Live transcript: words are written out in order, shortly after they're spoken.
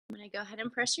I'm going to go ahead and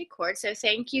press record. So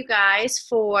thank you guys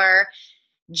for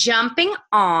jumping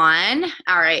on.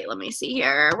 All right, let me see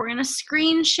here. We're going to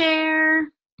screen share.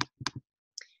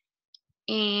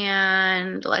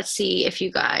 And let's see if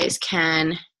you guys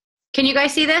can you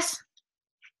guys see this?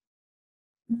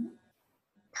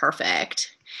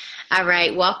 Perfect. All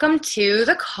right, welcome to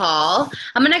the call.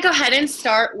 I'm going to go ahead and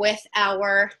start with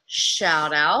our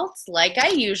shout outs like I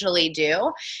usually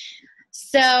do.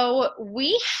 So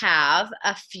we have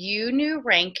a few new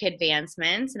rank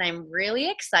advancements, and I'm really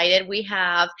excited. We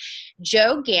have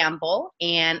Joe Gamble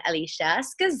and Alicia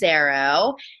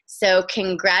Scazzaro. So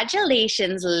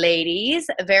congratulations, ladies.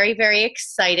 Very, very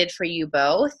excited for you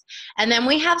both. And then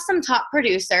we have some top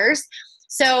producers.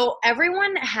 So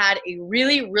everyone had a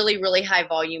really, really, really high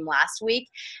volume last week,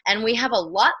 and we have a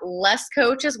lot less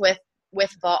coaches with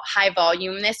high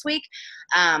volume this week.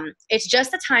 It's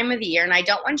just the time of the year, and I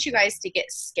don't want you guys to get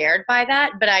scared by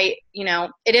that, but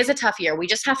it is a tough year. We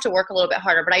just have to work a little bit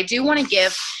harder, but I do want to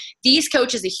give these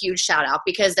coaches a huge shout out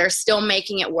because they're still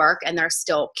making it work and they're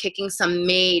still kicking some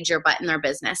major butt in their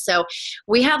business. So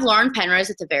we have Lauren Penrose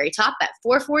at the very top at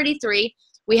 443.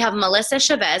 We have Melissa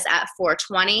Chavez at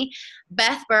 420,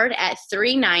 Beth Bird at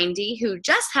 390, who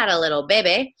just had a little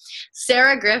baby,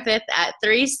 Sarah Griffith at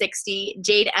 360,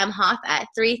 Jade Emhoff at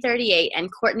 338, and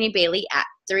Courtney Bailey at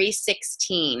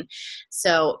 316.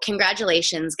 So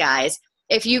congratulations, guys.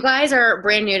 If you guys are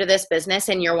brand new to this business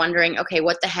and you're wondering, okay,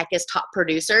 what the heck is top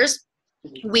producers?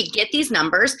 We get these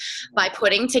numbers by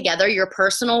putting together your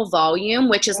personal volume,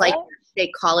 which is like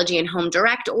Shakeology and Home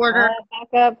Direct order.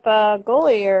 Backup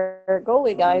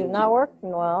goalie guy is not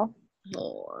working well.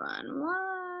 Hold on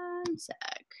one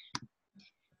sec.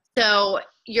 So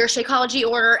your Shakeology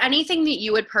order, anything that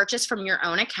you would purchase from your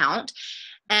own account,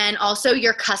 and also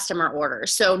your customer order.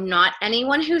 So not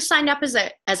anyone who signed up as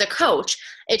a coach,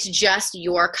 it's just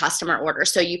your customer order.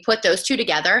 So you put those two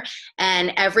together,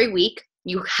 and every week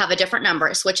you have a different number.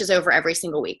 It switches over every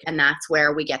single week, and that's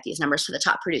where we get these numbers for the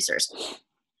top producers.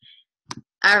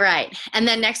 All right, and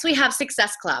then next we have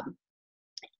Success Club.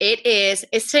 Is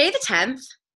today the 10th?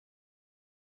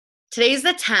 Today's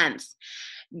the 10th.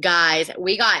 Guys,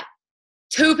 we got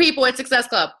 2 people at Success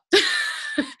Club.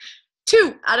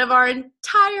 2 out of our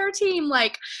entire team.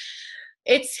 Like,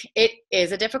 it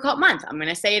is a difficult month. I'm going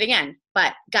to say it again.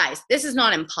 But guys, this is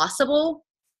not impossible.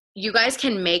 You guys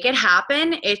can make it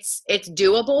happen. It's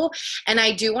doable. And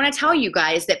I do want to tell you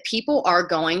guys that people are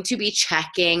going to be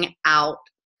checking out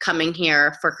coming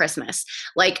here for Christmas.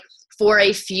 Like, for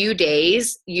a few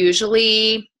days,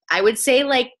 usually I would say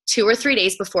like 2 or 3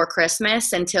 days before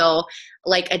Christmas until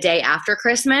like a day after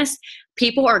Christmas,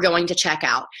 people are going to check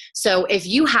out. So if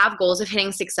you have goals of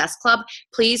hitting Success Club,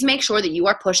 please make sure that you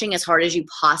are pushing as hard as you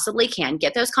possibly can.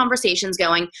 Get those conversations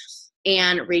going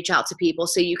and reach out to people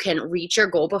so you can reach your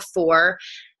goal before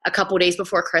a couple days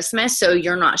before Christmas, so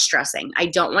you're not stressing. I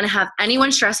don't want to have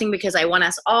anyone stressing because I want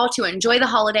us all to enjoy the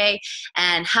holiday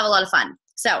and have a lot of fun.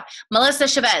 So Melissa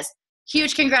Chavez,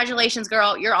 huge congratulations,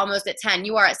 girl. You're almost at 10.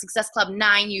 You are at Success Club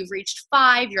 9. You've reached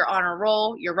 5. You're on a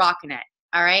roll. You're rocking it.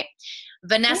 All right.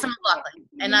 Vanessa McLaughlin,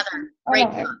 another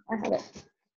great job.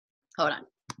 Hold on.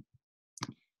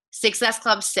 Success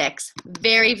Club 6.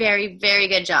 Very, very, very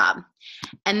good job.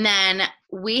 And then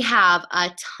we have a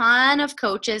ton of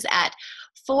coaches at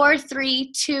 4,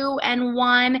 3, 2, and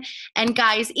 1. And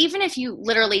guys, even if you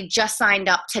literally just signed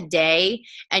up today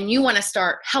and you want to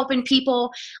start helping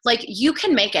people, like, you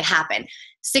can make it happen.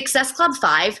 Success Club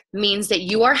 5 means that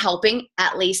you are helping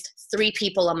at least 3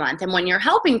 people a month. And when you're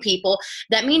helping people,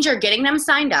 that means you're getting them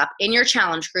signed up in your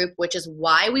challenge group, which is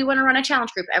why we want to run a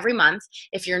challenge group every month.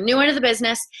 If you're new into the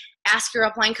business, ask your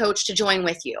upline coach to join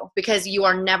with you, because you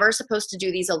are never supposed to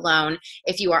do these alone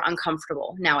if you are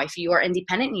uncomfortable. Now, if you are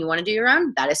independent and you want to do your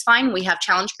own, that is fine. We have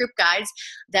challenge group guides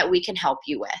that we can help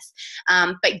you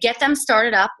with. But get them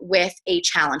started up with a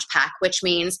challenge pack, which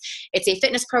means it's a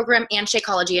fitness program and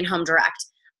Shakeology and Home Direct.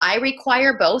 I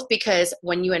require both because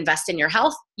when you invest in your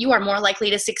health, you are more likely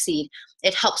to succeed.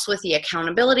 It helps with the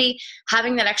accountability.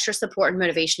 Having that extra support and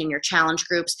motivation in your challenge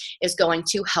groups is going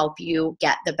to help you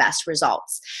get the best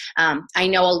results. I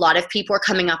know a lot of people are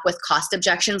coming up with cost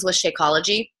objections with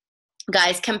Shakeology.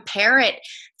 Guys, compare it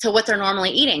to what they're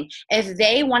normally eating. If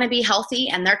they want to be healthy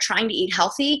and they're trying to eat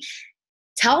healthy,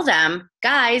 tell them,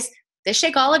 guys, this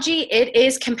Shakeology, it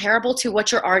is comparable to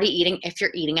what you're already eating if you're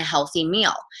eating a healthy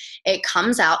meal. It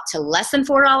comes out to less than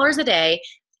 $4 a day,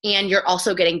 and you're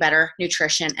also getting better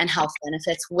nutrition and health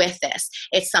benefits with this.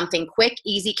 It's something quick,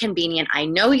 easy, convenient. I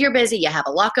know you're busy. You have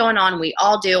a lot going on. We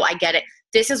all do. I get it.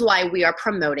 This is why we are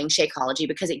promoting Shakeology,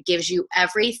 because it gives you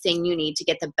everything you need to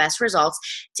get the best results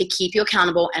to keep you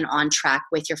accountable and on track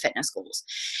with your fitness goals.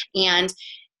 And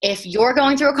if you're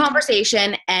going through a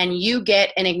conversation and you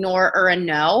get an ignore or a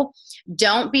no,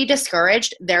 don't be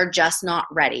discouraged. They're just not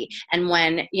ready. And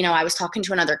when, I was talking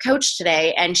to another coach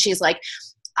today and she's like,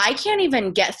 I can't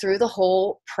even get through the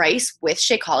whole price with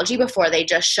Shakeology before they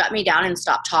just shut me down and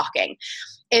stop talking.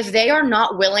 If they are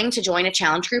not willing to join a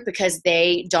challenge group because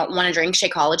they don't want to drink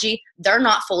Shakeology, they're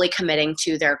not fully committing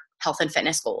to their health and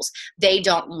fitness goals. They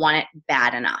don't want it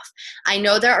bad enough. I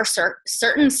know there are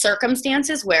certain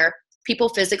circumstances where people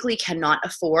physically cannot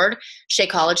afford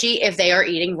Shakeology if they are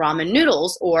eating ramen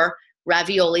noodles or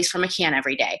raviolis from a can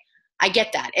every day. I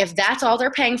get that. If that's all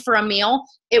they're paying for a meal,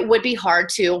 it would be hard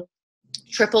to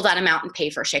triple that amount and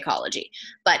pay for Shakeology.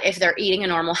 But if they're eating a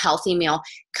normal healthy meal,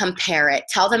 compare it.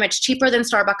 Tell them it's cheaper than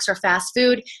Starbucks or fast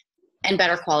food and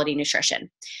better quality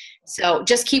nutrition. So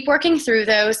just keep working through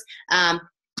those.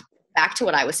 Back to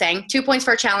what I was saying, 2 points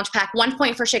for a challenge pack, 1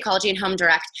 point for Shakeology and Home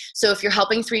Direct. So if you're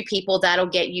helping 3 people, that'll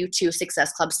get you to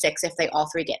Success Club 6 if they all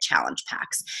 3 get challenge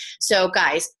packs. So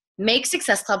guys, make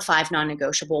Success Club 5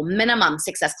 non-negotiable, minimum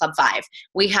Success Club 5.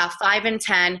 We have 5 and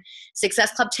 10.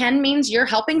 Success Club 10 means you're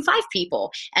helping 5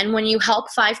 people. And when you help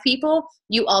 5 people,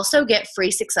 you also get free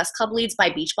Success Club leads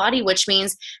by Beachbody, which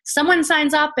means someone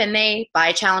signs up and they buy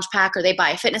a challenge pack or they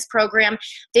buy a fitness program.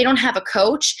 They don't have a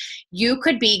coach. You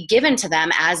could be given to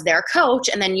them as their coach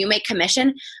and then you make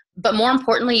commission. But more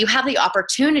importantly, you have the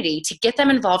opportunity to get them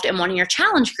involved in one of your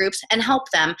challenge groups and help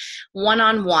them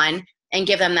one-on-one and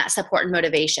give them that support and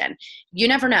motivation. You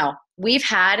never know. Beth,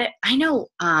 I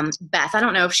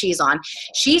don't know if she's on.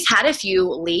 She's had a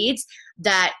few leads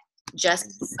that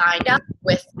just signed up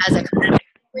as a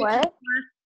What?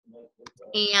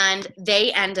 and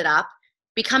they ended up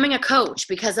becoming a coach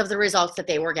because of the results that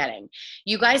they were getting.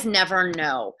 You guys never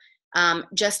know.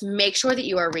 Just make sure that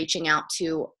you are reaching out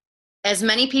to as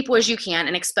many people as you can,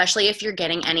 and especially if you're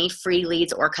getting any free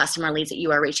leads or customer leads, that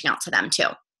you are reaching out to them too.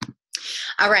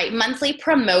 All right, monthly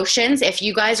promotions. If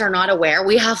you guys are not aware,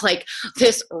 we have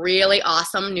this really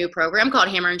awesome new program called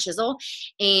Hammer and Chisel,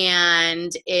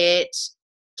 and it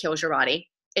kills your body.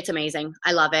 It's amazing.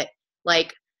 I love it.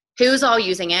 Who's all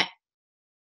using it?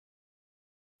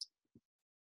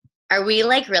 Are we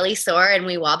really sore and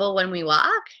we wobble when we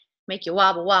walk? Make you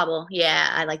wobble, wobble. Yeah,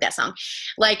 I like that song.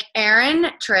 Erin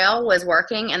Traill was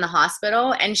working in the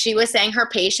hospital and she was saying her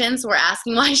patients were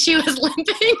asking why she was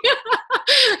limping.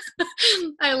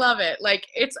 I love it.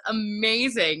 It's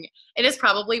amazing. It is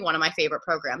probably one of my favorite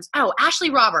programs. Oh, Ashley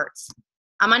Roberts.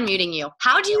 I'm unmuting you.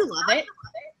 How do you love it?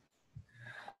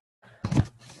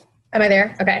 Am I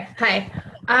there? Okay. Hi.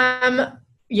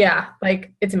 Yeah,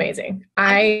 it's amazing.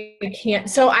 I can't.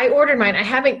 So I ordered mine.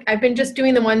 I've been just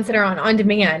doing the ones that are on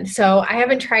demand. So I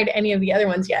haven't tried any of the other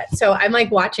ones yet. So I'm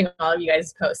watching all of you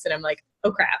guys post and I'm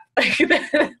oh crap.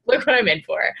 Look what I'm in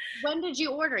for. When did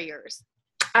you order yours?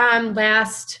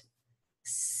 Last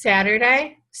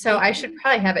Saturday. So I should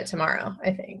probably have it tomorrow,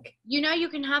 I think. You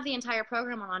can have the entire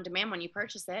program on demand when you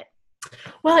purchase it.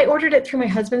 Well, I ordered it through my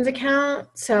husband's account,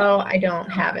 so I don't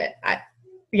have it.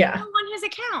 Yeah. Go on his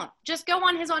account. Just go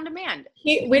on his on demand.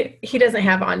 He doesn't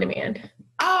have on demand.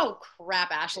 Oh crap,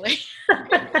 Ashley.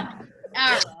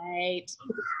 All right.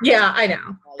 Yeah, I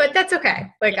know, but that's okay.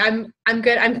 I'm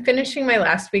good. I'm finishing my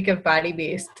last week of Body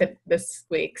Beast this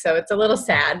week, so it's a little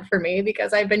sad for me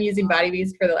because I've been using Body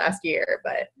Beast for the last year,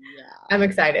 but yeah. I'm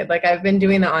excited. I've been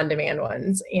doing the on demand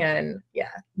ones, and yeah.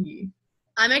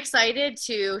 I'm excited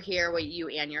to hear what you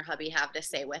and your hubby have to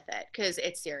say with it because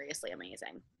it's seriously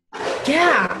amazing.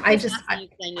 Yeah, I knew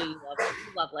you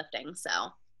love lifting, so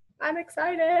I'm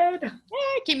excited. Yeah,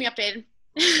 keep me updated.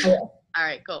 All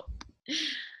right, cool.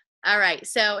 All right,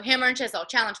 so Hammer and Chisel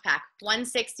challenge pack,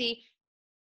 $160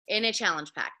 in a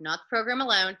challenge pack, not the program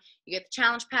alone. You get the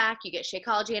challenge pack, you get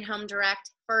Shakeology and Home Direct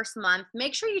first month.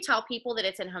 Make sure you tell people that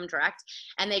it's in Home Direct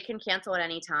and they can cancel at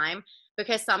any time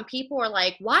because some people are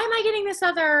like, why am I getting this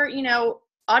other,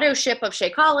 auto ship of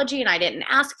Shakeology and I didn't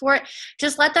ask for it?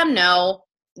 Just let them know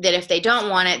that if they don't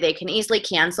want it, they can easily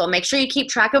cancel. Make sure you keep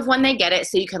track of when they get it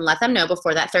so you can let them know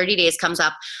before that 30 days comes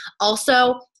up.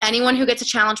 Also, anyone who gets a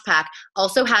challenge pack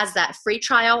also has that free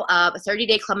trial of a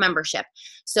 30-day club membership.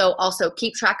 So also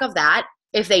keep track of that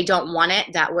if they don't want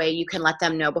it. That way you can let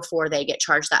them know before they get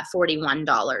charged that $41.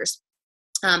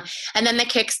 And then the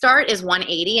Kickstart is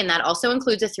 $180, and that also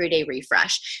includes a 3-day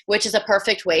refresh, which is a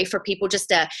perfect way for people just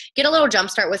to get a little jump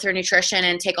start with their nutrition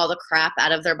and take all the crap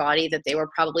out of their body that they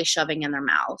were probably shoving in their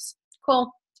mouths.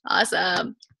 Cool.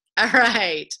 Awesome. All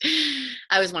right.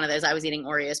 I was one of those. I was eating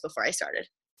Oreos before I started.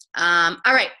 All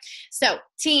right. So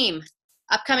team,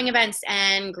 upcoming events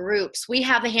and groups. We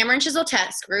have the Hammer and Chisel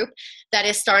Test group that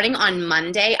is starting on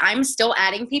Monday. I'm still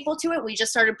adding people to it. We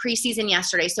just started preseason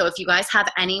yesterday. So if you guys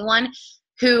have anyone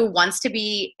who wants to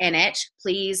be in it,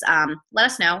 please let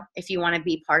us know if you want to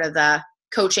be part of the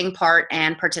coaching part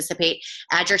and participate.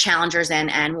 Add your challengers in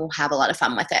and we'll have a lot of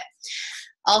fun with it.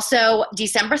 Also,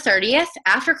 December 30th,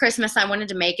 after Christmas, I wanted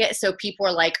to make it so people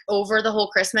are like over the whole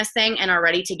Christmas thing and are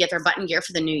ready to get their button gear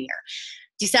for the new year.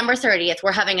 December 30th,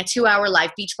 we're having a 2-hour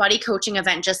live Beachbody coaching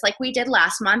event just like we did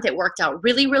last month. It worked out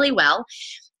really, really well.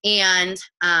 And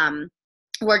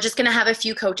we're just going to have a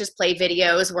few coaches play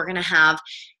videos. We're going to have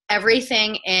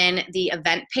everything in the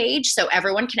event page so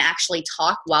everyone can actually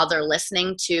talk while they're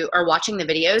listening to or watching the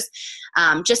videos,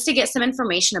 just to get some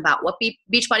information about what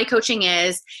Beachbody coaching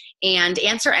is and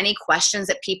answer any questions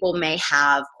that people may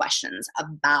have questions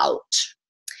about.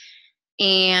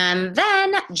 And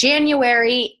then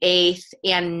January 8th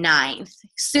and 9th,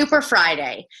 Super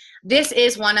Friday. This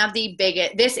is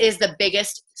the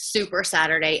biggest Super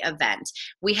Saturday event.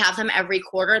 We have them every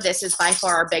quarter. This is by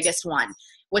far our biggest one.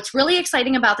 What's really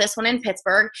exciting about this one in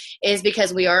Pittsburgh is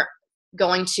because we are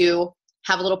going to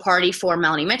have a little party for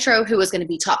Melanie Mitro, who is going to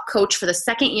be top coach for the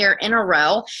 2nd year in a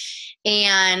row.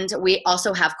 And we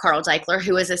also have Carl Deichler,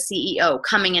 who is a CEO,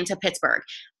 coming into Pittsburgh.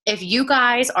 If you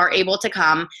guys are able to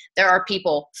come, there are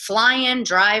people flying,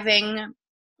 driving.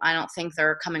 I don't think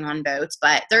they're coming on boats,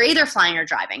 but they're either flying or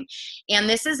driving. And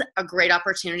this is a great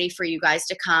opportunity for you guys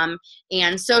to come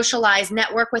and socialize,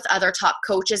 network with other top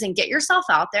coaches, and get yourself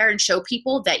out there and show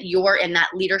people that you're in that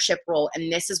leadership role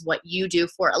and this is what you do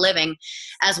for a living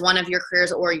as one of your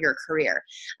careers or your career.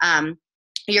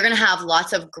 You're going to have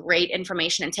lots of great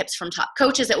information and tips from top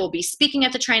coaches that will be speaking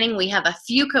at the training. We have a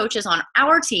few coaches on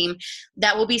our team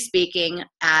that will be speaking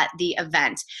at the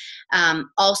event.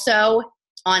 Also,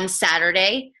 on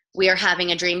Saturday, we are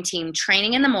having a Dream Team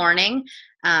training in the morning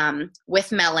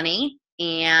with Melanie,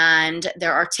 and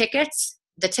there are tickets.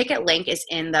 The ticket link is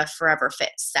in the Forever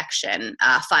Fit section,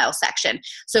 file section.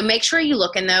 So make sure you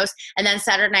look in those. And then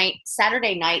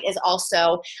Saturday night is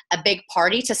also a big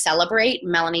party to celebrate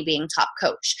Melanie being top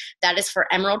coach. That is for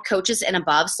Emerald coaches and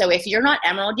above. So if you're not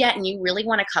Emerald yet and you really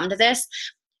want to come to this,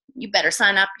 you better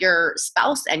sign up your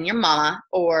spouse and your mama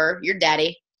or your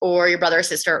daddy or your brother or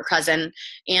sister or cousin,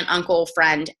 aunt, uncle,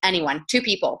 friend, anyone, 2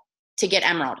 people to get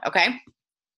Emerald, okay?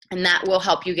 And that will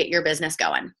help you get your business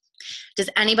going. Does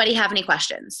anybody have any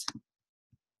questions?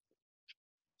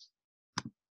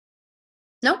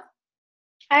 No?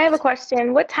 I have a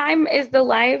question. What time is the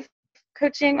live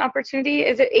coaching opportunity?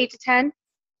 Is it 8 to 10?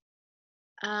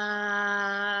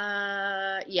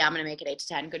 Yeah, I'm going to make it 8 to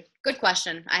 10. Good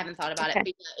question. I haven't thought about it. But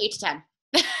 8 to 10.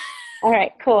 All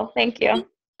right, cool. Thank you.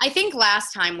 I think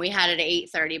last time we had it at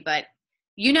 8:30, but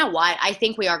you know what? I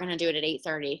think we are going to do it at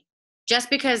 8:30. Just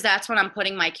because that's when I'm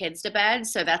putting my kids to bed.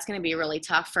 So that's going to be really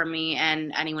tough for me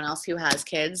and anyone else who has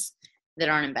kids that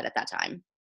aren't in bed at that time.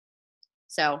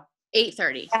 So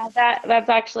 8:30. Yeah, that's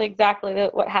actually exactly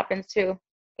what happens too.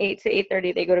 8 to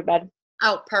 8:30, they go to bed.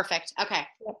 Oh, perfect. Okay.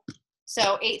 Yep.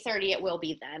 So 8:30 it will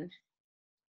be then.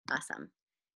 Awesome.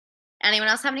 Anyone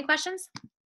else have any questions?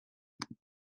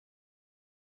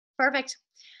 Perfect.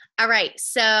 All right,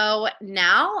 so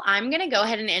now I'm going to go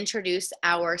ahead and introduce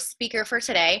our speaker for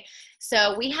today.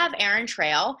 So we have Erin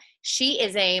Traill. She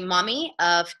is a mommy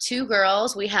of 2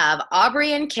 girls. We have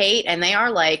Aubrey and Kate, and they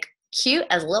are like cute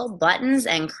as little buttons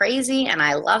and crazy, and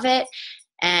I love it.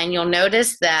 And you'll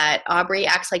notice that Aubrey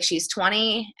acts like she's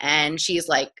 20, and she's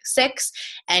like 6,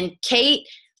 and Kate,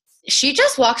 she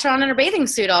just walks around in her bathing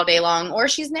suit all day long, or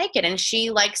she's naked and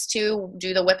she likes to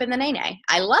do the whip and the nay-nay.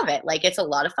 I love it. Like, it's a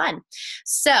lot of fun.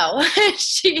 So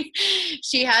she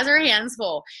has her hands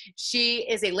full. She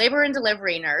is a labor and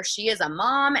delivery nurse. She is a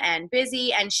mom and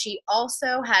busy, and she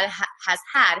also has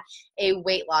had a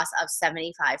weight loss of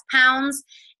 75 pounds,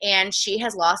 and she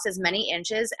has lost as many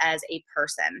inches as a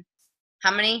person.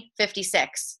 How many?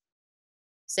 56.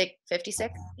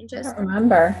 56 inches? I don't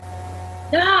remember.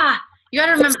 Ah! You got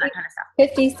to remember that kind of stuff.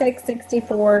 56,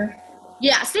 64.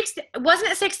 Yeah, 60. Wasn't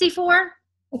it 64?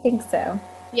 I think so.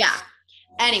 Yeah.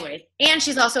 Anyways, and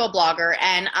she's also a blogger,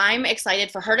 and I'm excited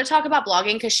for her to talk about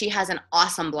blogging because she has an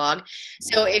awesome blog.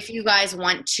 So if you guys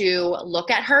want to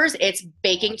look at hers, it's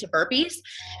Baking to Burpees,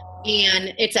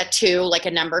 and it's a 2, like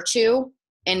a number 2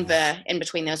 in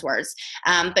between those words.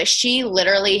 But she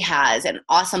literally has an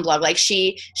awesome blog. Like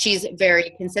she's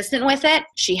very consistent with it.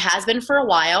 She has been for a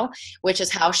while, which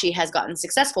is how she has gotten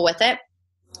successful with it.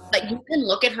 But you can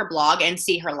look at her blog and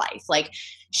see her life. Like,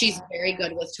 she's very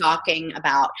good with talking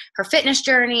about her fitness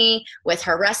journey, with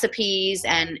her recipes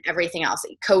and everything else,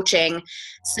 coaching.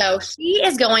 So she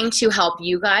is going to help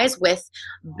you guys with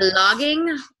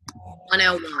blogging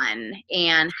 101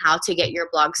 and how to get your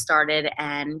blog started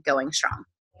and going strong.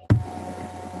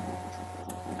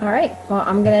 All right, well,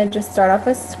 I'm going to just start off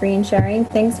with screen sharing.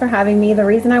 Thanks for having me. The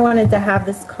reason I wanted to have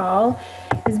this call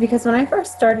is because when I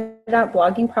first started out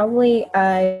blogging, probably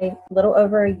a little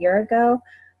over a year ago,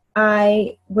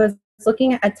 I was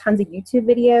looking at tons of YouTube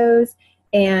videos,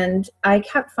 and I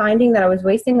kept finding that I was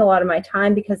wasting a lot of my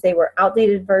time because they were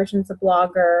outdated versions of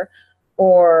Blogger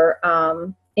or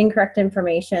incorrect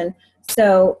information.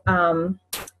 So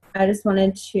I just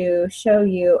wanted to show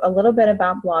you a little bit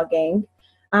about blogging.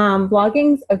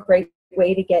 Blogging's a great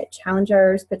way to get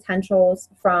challengers, potentials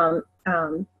from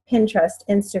Pinterest,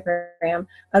 Instagram,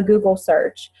 a Google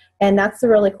search. And that's the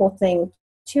really cool thing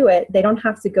to it. They don't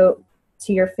have to go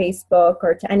to your Facebook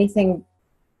or to anything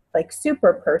like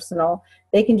super personal.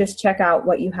 They can just check out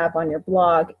what you have on your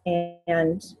blog,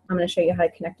 and I'm going to show you how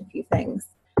to connect a few things.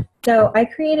 So I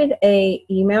created a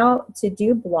email to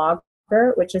do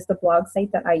Blogger, which is the blog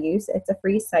site that I use. It's a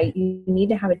free site. You need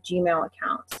to have a Gmail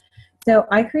account. So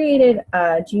I created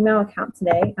a Gmail account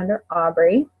today under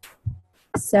Aubrey.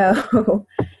 So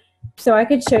I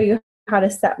could show you how to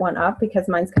set one up because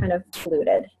mine's kind of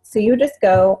polluted. So you just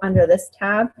go under this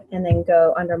tab and then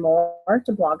go under more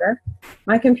to Blogger.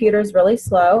 My computer is really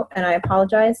slow and I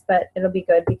apologize, but it'll be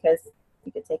good because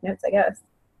you could take notes, I guess.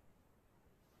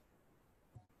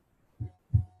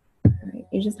 All right,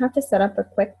 you just have to set up a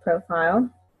quick profile.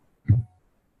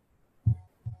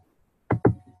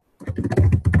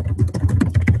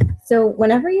 So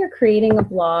whenever you're creating a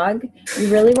blog,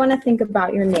 you really want to think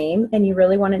about your name and you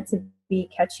really want it to be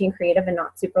catchy and creative and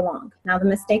not super long. Now, the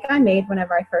mistake I made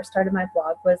whenever I first started my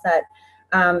blog was that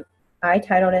I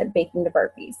titled it Baking to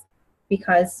Burpees,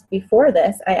 because before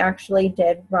this, I actually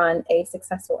did run a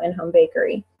successful in-home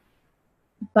bakery,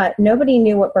 but nobody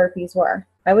knew what burpees were.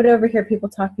 I would overhear people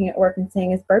talking at work and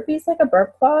saying, is burpees like a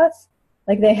burp cloth?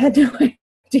 Like they had no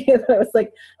idea that it was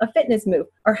like a fitness move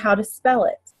or how to spell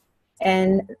it.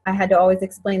 And I had to always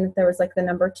explain that there was like the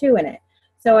number 2 in it.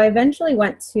 So I eventually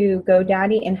went to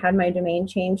GoDaddy and had my domain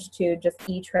changed to just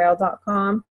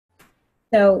etraill.com.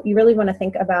 So you really want to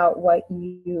think about what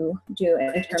you do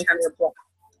in terms of your blog.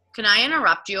 Can I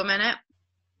interrupt you a minute?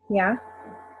 Yeah.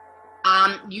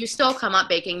 You still come up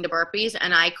Baking to Burpees,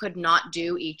 and I could not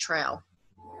do eTraill.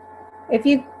 If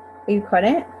you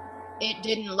couldn't? It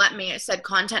didn't let me. It said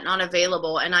content not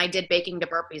available, and I did Baking to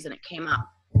Burpees, and it came up.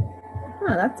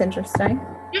 Oh, that's interesting.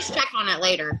 Just check on it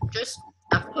later. Just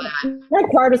FYI. My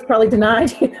card is probably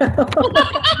denied, you know.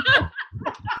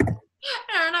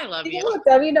 Erin, I love you.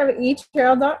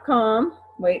 www.etraill.com.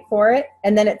 Wait for it.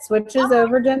 And then it switches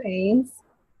over domains.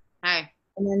 Hey.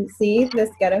 And then see this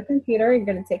ghetto computer. You're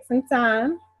going to take some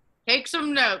time. Take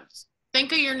some notes.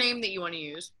 Think of your name that you want to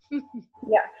use.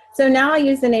 Yeah. So now I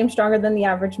use the name Stronger Than the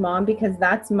Average Mom because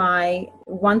that's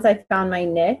once I found my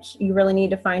niche, you really need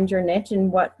to find your niche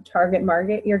and what target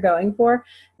market you're going for,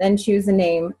 then choose a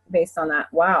name based on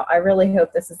that. Wow, I really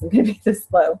hope this isn't going to be this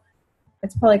slow.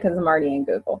 It's probably because I'm already in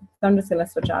Google. So I'm just going to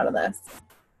switch out of this.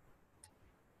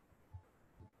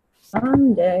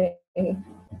 Someday. There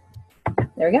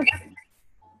we go.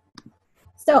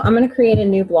 So I'm going to create a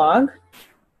new blog.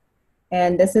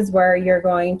 And this is where you're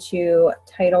going to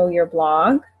title your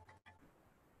blog.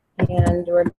 And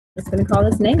we're just going to call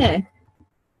this Nene.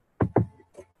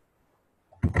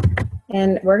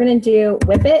 And we're going to do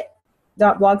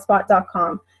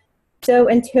whippit.blogspot.com. So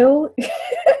until,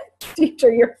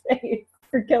 Deidra, your face,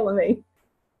 you're killing me.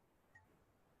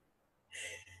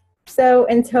 So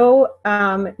until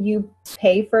you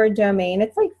pay for a domain,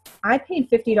 it's like I paid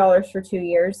 $50 for 2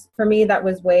 years. For me, that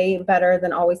was way better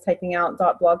than always typing out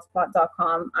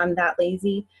 .blogspot.com. I'm that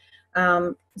lazy.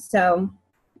 So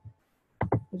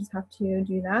you just have to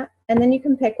do that. And then you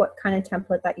can pick what kind of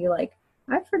template that you like.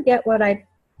 I forget what I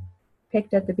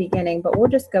picked at the beginning, but we'll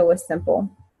just go with simple.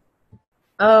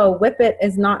 Oh, Whippet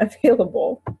is not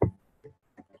available.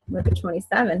 Whippet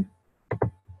 27.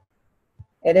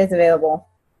 It is available.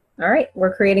 All right,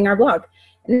 we're creating our blog.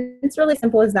 And it's really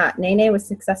simple as that. Nene was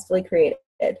successfully created.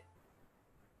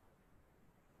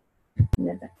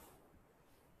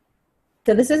 So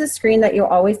this is a screen that you'll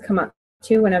always come up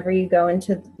to whenever you go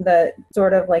into the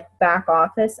sort of like back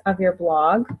office of your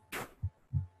blog.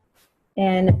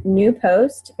 And new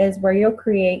post is where you'll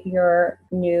create your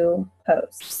new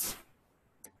posts.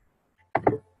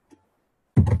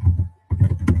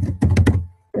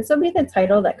 This will be the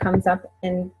title that comes up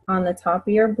on the top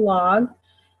of your blog.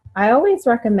 I always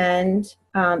recommend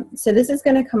So this is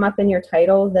going to come up in your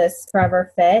title, this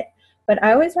Forever Fit, but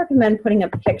I always recommend putting a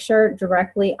picture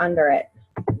directly under it.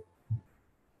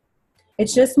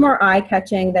 It's just more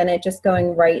eye-catching than it just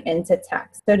going right into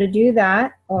text. So to do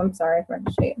that, oh, I'm sorry, I forgot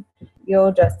to show you.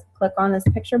 You'll just click on this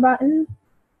picture button,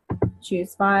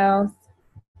 choose files.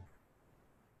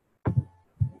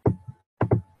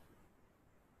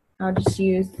 I'll just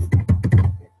use,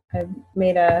 I've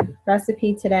made a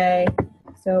recipe today,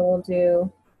 so we'll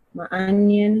do my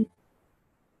onion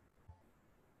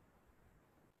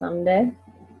someday.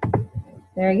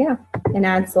 There you go, and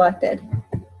add selected.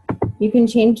 You can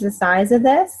change the size of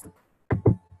this.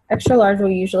 Extra large will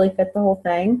usually fit the whole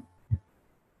thing.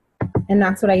 And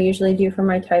that's what I usually do for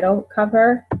my title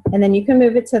cover. And then you can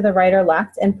move it to the right or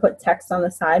left and put text on the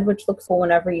side, which looks cool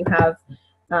whenever you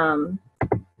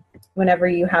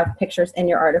have pictures in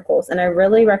your articles. And I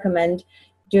really recommend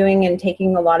doing and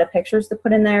taking a lot of pictures to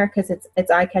put in there because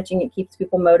it's eye-catching. It keeps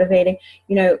people motivating.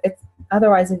 You know,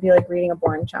 otherwise it'd be like reading a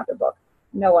boring chapter book.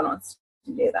 No one wants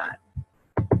to do that.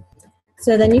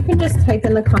 So then you can just type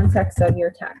in the context of your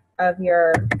text, of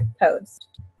your post.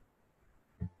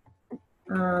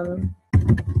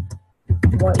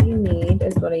 What you need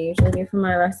is what I usually do for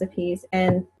my recipes,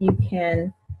 and you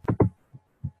can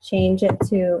change it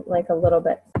to like a little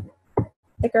bit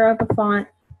thicker of a font.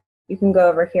 You can go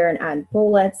over here and add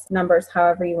bullets, numbers,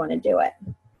 however you want to do it.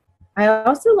 I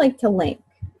also like to link.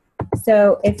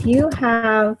 So if you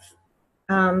have,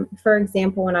 for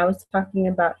example, when I was talking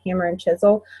about hammer and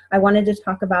chisel, I wanted to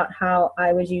talk about how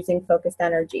I was using focused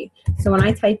energy. So when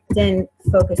I typed in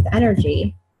focused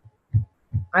energy,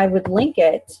 I would link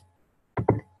it.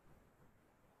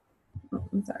 Oh,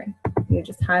 I'm sorry. You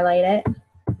just highlight it,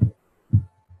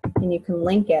 and you can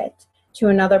link it to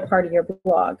another part of your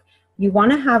blog. You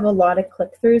want to have a lot of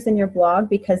click-throughs in your blog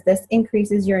because this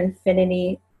increases your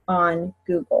infinity on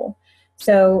Google.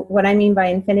 So what I mean by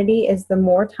infinity is the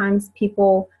more times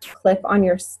people click on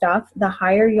your stuff, the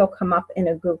higher you'll come up in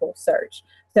a Google search.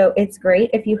 So it's great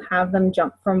if you have them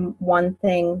jump from one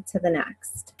thing to the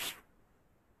next.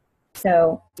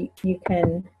 So you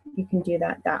can do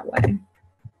that way.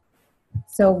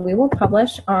 So we will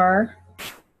publish our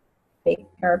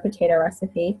potato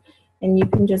recipe, and you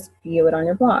can just view it on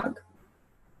your blog.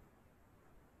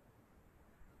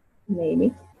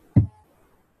 Maybe.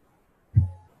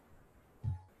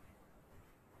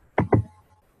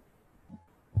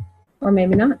 Or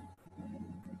maybe not.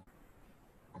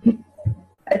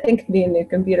 I think it'd be a new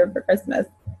computer for Christmas.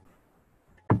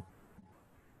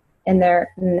 And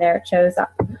there it shows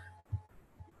up.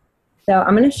 So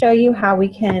I'm going to show you how we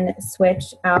can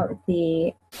switch out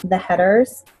the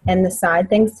headers and the side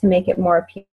things to make it more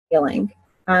appealing.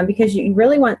 Because you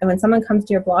really want, when someone comes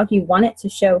to your blog, you want it to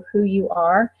show who you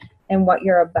are and what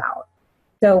you're about.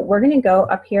 So we're going to go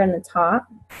up here in the top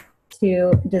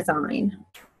to design.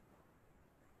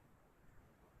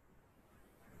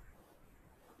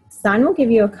 Design will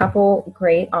give you a couple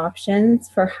great options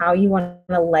for how you want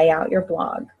to lay out your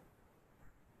blog.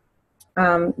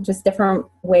 Just different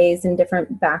ways and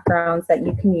different backgrounds that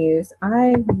you can use.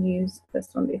 I've used this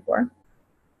one before.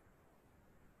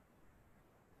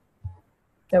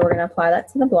 So we're going to apply that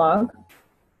to the blog.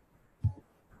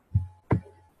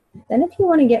 Then if you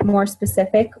want to get more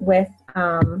specific with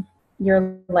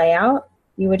your layout,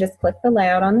 you would just click the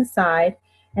layout on the side,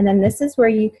 and then this is where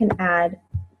you can add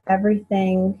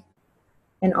everything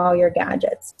and all your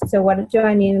gadgets. So what do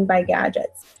I mean by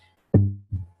gadgets?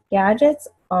 Gadgets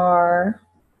are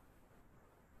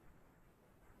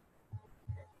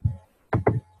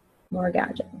more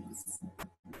gadgets.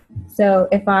 So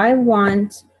if I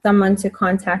want someone to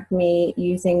contact me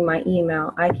using my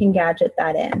email, I can gadget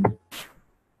that in.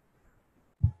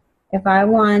 If I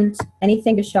want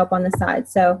anything to show up on the side,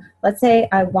 so let's say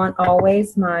I want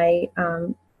always my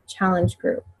challenge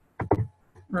group.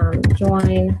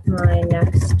 Join my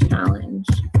next challenge.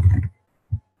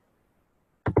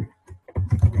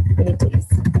 Pretty please.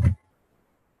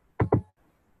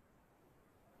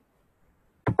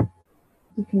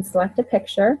 You can select a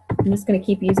picture. I'm just going to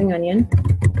keep using onion.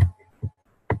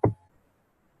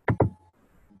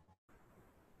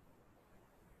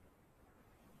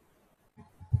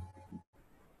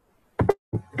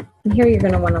 And here you're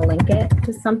going to want to link it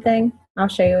to something. I'll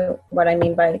show you what I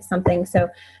mean by something. So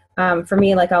for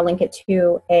me, like I'll link it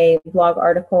to a blog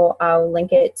article. I'll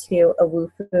link it to a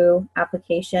Woohoo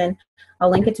application. I'll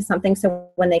link it to something so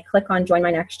when they click on Join My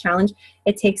Next Challenge,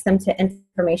 it takes them to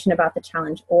information about the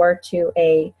challenge or to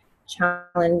a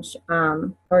challenge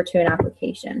or to an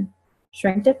application.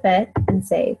 Shrink to fit and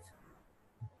save.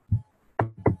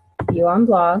 View on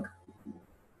blog.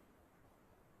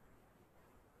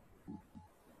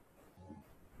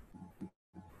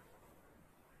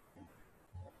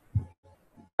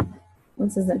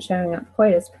 This isn't showing up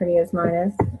quite as pretty as mine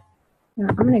is. Now,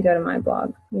 I'm going to go to my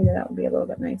blog. Maybe that would be a little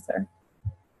bit nicer.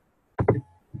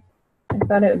 I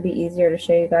thought it would be easier to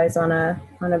show you guys on a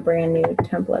brand new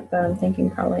template, but I'm thinking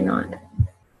probably not.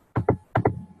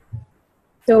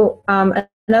 So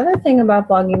another thing about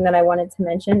blogging that I wanted to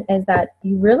mention is that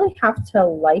you really have to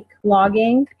like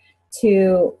blogging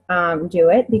to do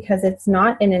it, because it's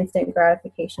not an instant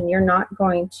gratification. You're not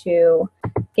going to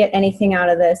get anything out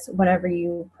of this whenever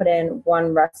you put in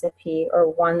one recipe or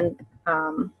one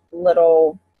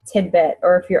little tidbit,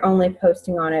 or if you're only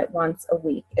posting on it once a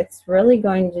week. It's really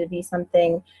going to be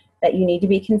something that you need to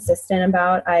be consistent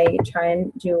about. I try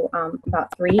and do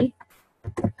about 3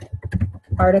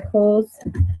 articles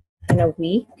in a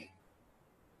week.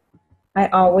 I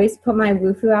always put my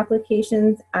Woohoo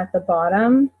applications at the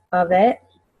bottom of it.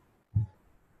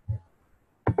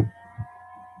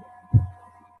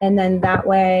 And then that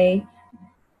way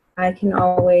I can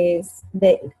always,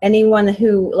 anyone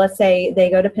who, let's say they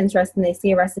go to Pinterest and they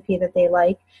see a recipe that they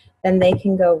like, then they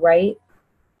can go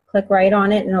click right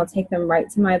on it, and it'll take them right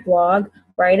to my blog.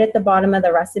 Right at the bottom of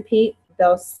the recipe,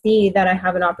 they'll see that I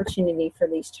have an opportunity for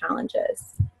these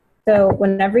challenges. So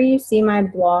whenever you see my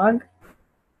blog,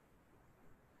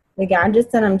 the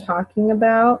gadgets that I'm talking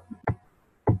about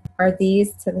are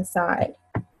these to the side.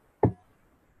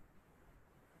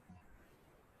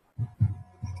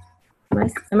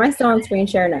 Am I still on screen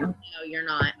share now? No, you're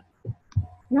not.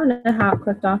 I don't know how it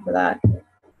clicked off of that.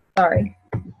 Sorry.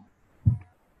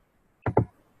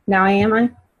 Now I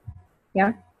am?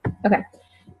 Yeah? Okay.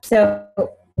 So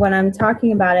when I'm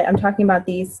talking about it, I'm talking about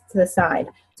these to the side.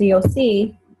 So you'll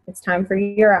see it's time for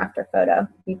your after photo.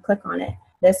 You click on it.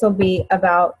 This will be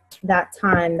about that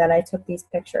time that I took these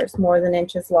pictures, more than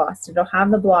inches lost. It'll have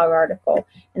the blog article,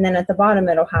 and then at the bottom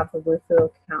it'll have the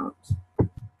Woohoo account,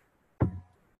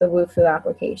 the Woohoo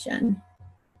application.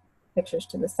 Pictures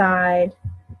to the side.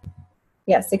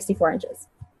 Yeah, 64 inches.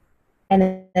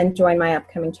 And then join my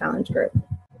upcoming challenge group.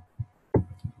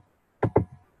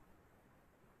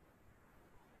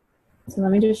 So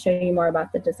let me just show you more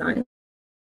about the design.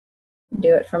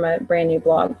 Do it from a brand new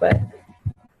blog, but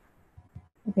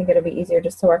I think it'll be easier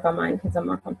just to work on mine because I'm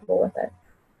more comfortable with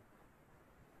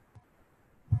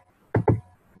it.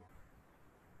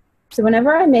 So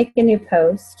whenever I make a new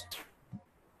post,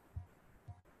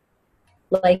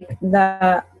 like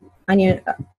the onion,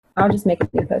 I'll just make a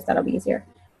new post, that'll be easier.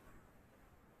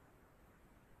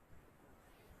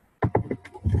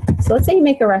 So let's say you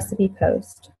make a recipe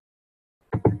post.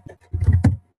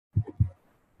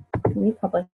 Let me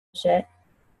publish it.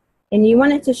 And you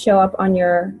want it to show up on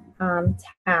your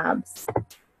tabs.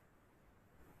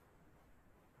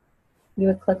 You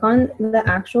would click on the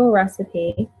actual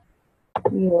recipe.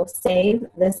 You will save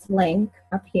this link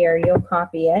up here. You'll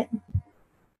copy it.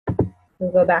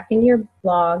 You'll go back into your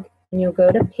blog and you'll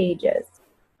go to pages.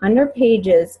 Under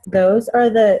pages, those are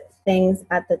the things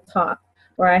at the top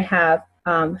where I have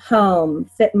home,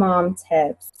 fit mom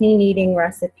tips, clean eating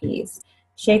recipes,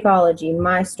 Shakeology,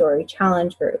 my story,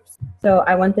 challenge groups. So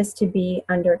I want this to be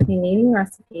under clean eating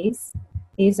recipes.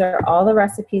 These are all the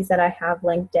recipes that I have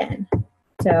linked in.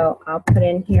 So I'll put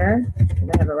in here,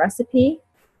 I have a recipe.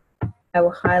 I will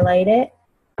highlight it,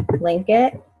 link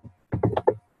it,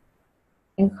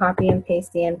 and copy and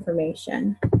paste the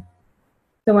information.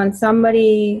 So when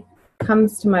somebody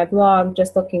comes to my blog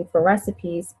just looking for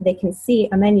recipes, they can see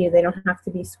a menu. They don't have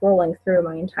to be scrolling through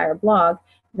my entire blog.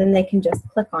 Then they can just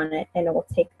click on it and it will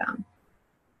take them.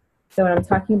 So when I'm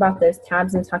talking about those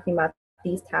tabs, I'm talking about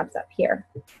these tabs up here.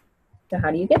 So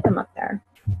how do you get them up there?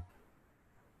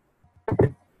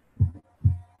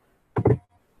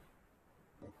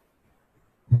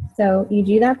 So you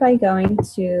do that by going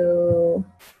to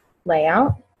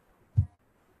Layout.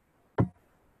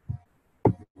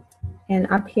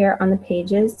 And up here on the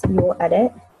pages, you will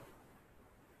edit.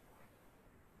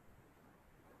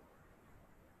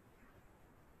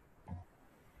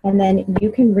 And then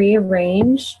you can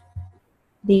rearrange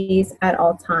these at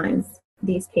all times,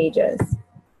 these pages.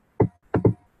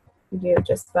 You do it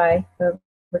just by over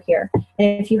here.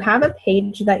 And if you have a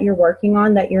page that you're working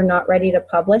on that you're not ready to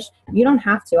publish, you don't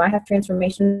have to. I have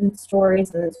transformation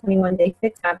stories and the 21-day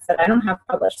fix tabs that I don't have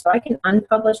published. So I can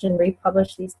unpublish and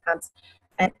republish these tabs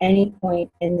at any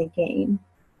point in the game.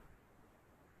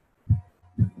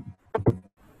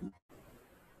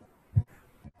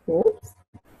 Oops.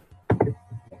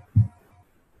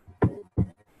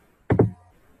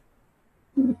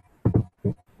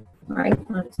 All right,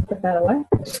 I'll just put that away.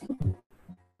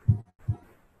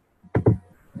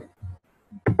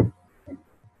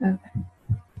 Okay.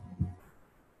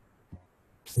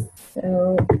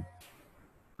 So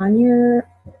on your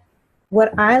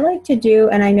what I like to do,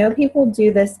 and I know people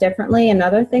do this differently,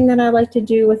 another thing that I like to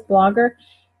do with Blogger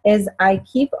is I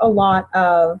keep a lot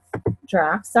of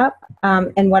drafts up.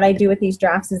 And what I do with these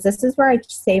drafts is this is where I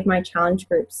save my challenge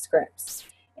group scripts.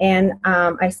 And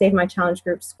I save my challenge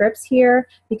group scripts here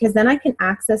because then I can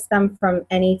access them from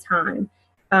any time.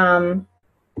 So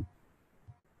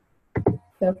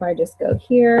if I just go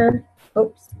here,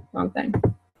 oops, wrong thing.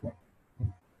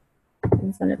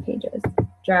 100 pages,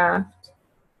 draft,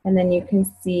 and then you can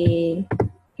see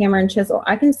hammer and chisel.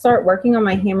 I can start working on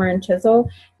my hammer and chisel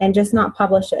and just not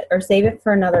publish it or save it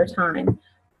for another time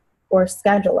or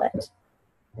schedule it.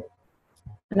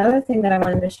 Another thing that I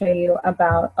wanted to show you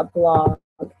about a blog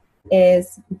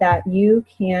is that you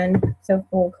can, so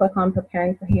we'll click on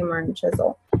preparing for hammer and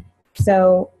chisel.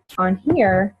 So on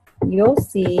here, you'll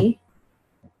see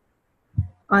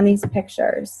on these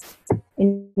pictures,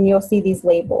 and you'll see these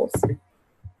labels.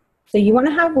 So you want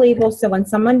to have labels so when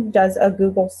someone does a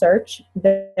Google search,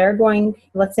 they're going,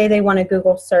 let's say they want to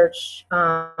Google search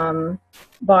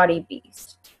body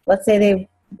beast. Let's say they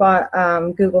bought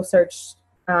Google search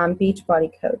beach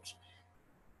body coach.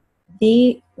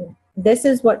 This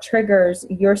is what triggers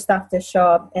your stuff to show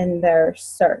up in their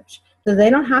search. So they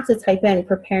don't have to type in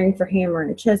preparing for hammer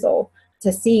and chisel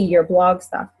to see your blog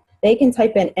stuff. They can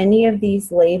type in any of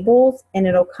these labels and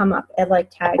it'll come up. It like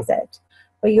tags it.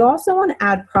 But you also want to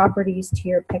add properties to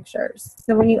your pictures.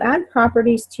 So when you add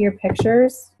properties to your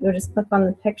pictures, you'll just click on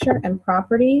the picture and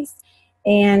properties,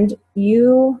 and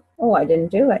you, oh, I didn't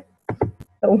do it.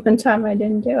 The one time I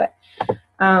didn't do it.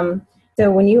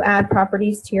 So when you add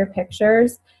properties to your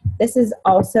pictures, this is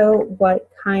also what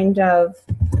kind of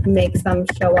makes them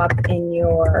show up in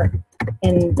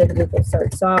the Google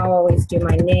search. So I'll always do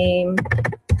my name,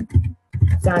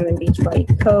 Diamond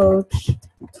Beachbody Coach,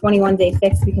 21-day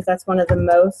fix, because that's one of the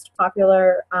most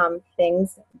popular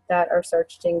things that are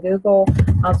searched in Google.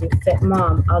 I'll do Fit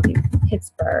Mom. I'll do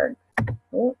Pittsburgh.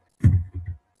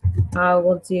 I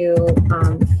will do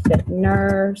Fit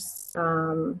Nurse,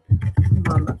 Mom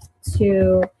of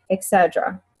Two,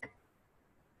 etc.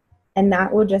 And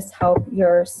that will just help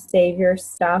save your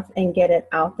stuff and get it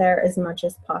out there as much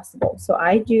as possible. So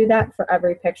I do that for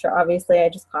every picture. Obviously, I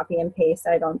just copy and paste.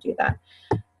 I don't do that.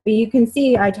 But you can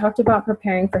see I talked about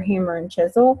preparing for hammer and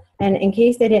chisel. And in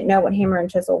case they didn't know what hammer and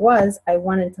chisel was, I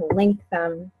wanted to link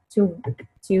them to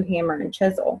hammer and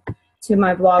chisel, to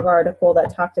my blog article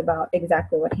that talked about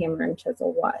exactly what hammer and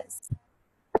chisel was.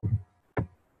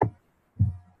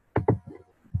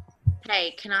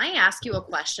 Hey, can I ask you a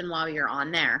question while you're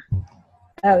on there?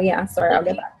 Oh, yeah. Sorry, I'll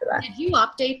get back to that. Did you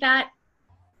update that?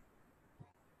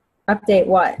 Update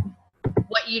what?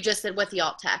 What you just did with the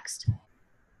alt text.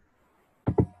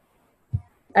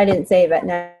 I didn't save it.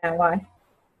 No, why?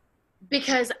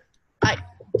 Because I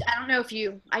don't know if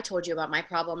I told you about my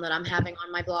problem that I'm having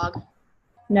on my blog.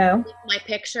 No. With my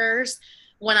pictures,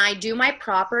 when I do my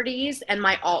properties and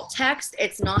my alt text,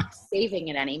 it's not saving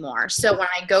it anymore. So when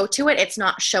I go to it, it's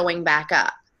not showing back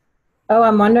up. Oh,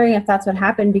 I'm wondering if that's what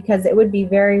happened, because it would be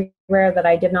very rare that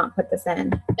I did not put this in.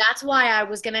 That's why I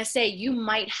was going to say you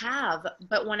might have,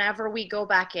 but whenever we go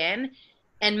back in,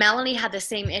 and Melanie had the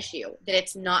same issue, that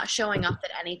it's not showing up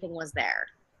that anything was there.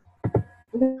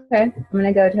 Okay, I'm going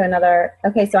to go to another.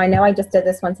 Okay, so I know I just did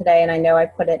this one today, and I know I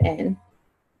put it in.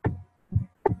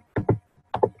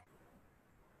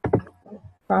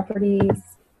 Properties.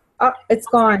 Oh, it's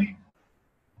gone.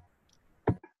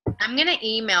 I'm going to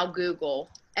email Google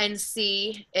and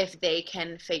see if they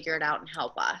can figure it out and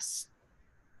help us.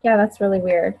 Yeah, that's really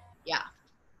weird. Yeah.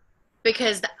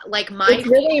 Because like it's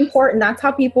really important. That's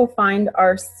how people find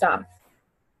our stuff.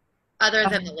 Other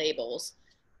than the labels.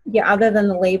 Yeah, other than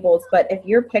the labels. But if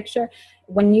your picture,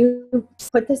 when you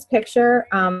put this picture,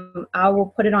 I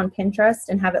will put it on Pinterest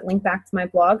and have it linked back to my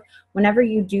blog. Whenever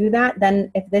you do that,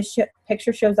 then if this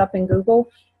picture shows up in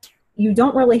Google, you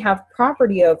don't really have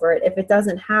property over it if it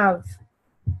doesn't have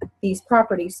these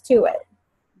properties to it.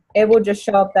 It will just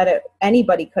show up that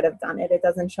anybody could have done it. It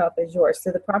doesn't show up as yours.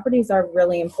 So the properties are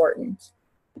really important.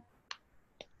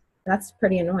 That's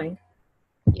pretty annoying.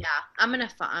 Yeah, I'm gonna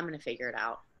figure it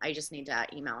out. I just need to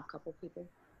email a couple people.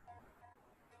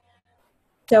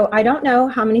 So I don't know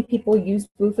how many people use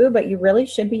Wufoo, but you really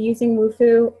should be using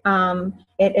Wufoo.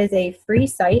 It is a free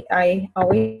site. I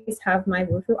always have my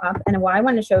Wufoo up, and why I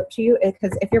want to show it to you is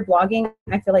because if you're blogging,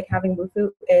 I feel like having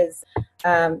Wufoo is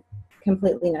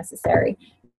completely necessary.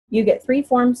 You get 3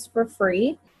 forms for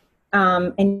free,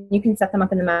 and you can set them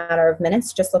up in a matter of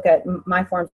minutes. Just look at my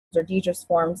forms or Deidra's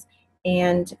forms,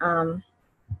 and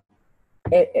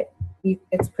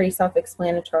it's pretty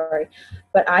self-explanatory.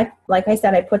 But like I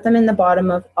said, I put them in the bottom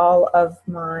of all of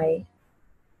my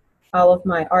all of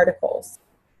my articles.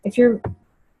 If you're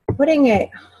putting it,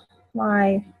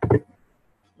 why?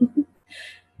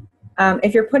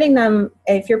 If you're putting a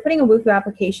Woohoo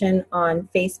application on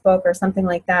Facebook or something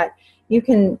like that, you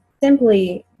can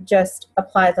simply just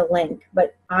apply the link.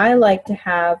 But I like to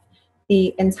have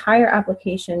the entire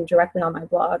application directly on my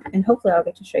blog, and hopefully I'll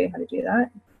get to show you how to do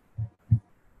that.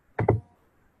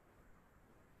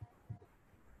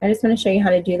 I just want to show you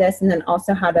how to do this, and then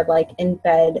also how to like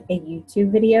embed a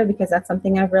YouTube video, because that's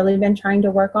something I've really been trying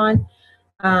to work on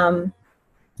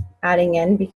adding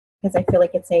in, because I feel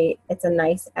like it's a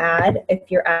nice ad if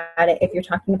you're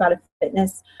talking about a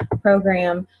fitness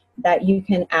program, that you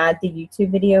can add the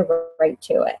YouTube video right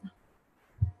to it.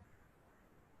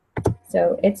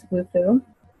 So it's Woohoo.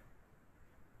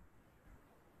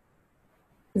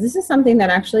 This is something that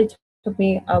actually took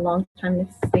me a long time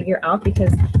to figure out,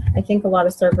 because I think a lot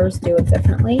of servers do it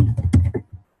differently.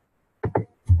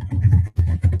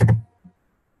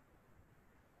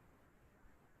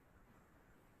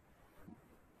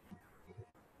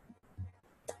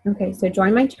 Okay, so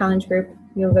join my challenge group.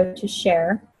 You'll go to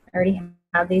share. I already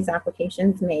have these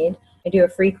applications made. I do a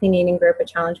free clean eating group, a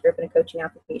challenge group, and a coaching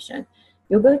application.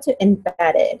 You'll go to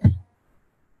embedded.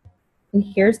 And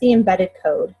here's the embedded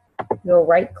code. You'll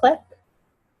right click,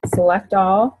 select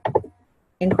all,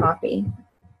 and copy.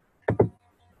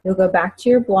 You'll go back to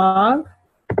your blog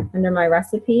under my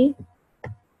recipe.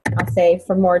 I'll say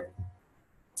for more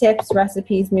tips,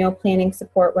 recipes, meal planning,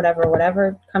 support,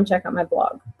 whatever, come check out my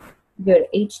blog. Go to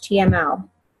HTML.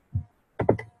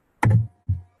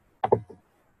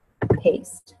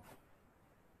 Paste.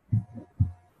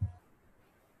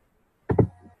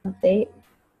 Update.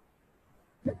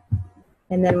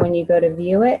 And then when you go to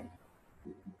view it,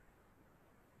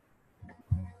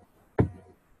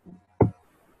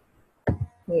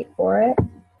 wait for it.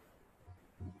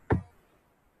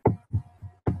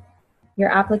 Your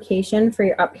application for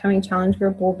your upcoming challenge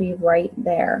group will be right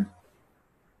there.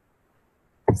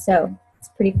 So it's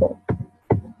pretty cool.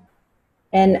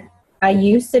 And I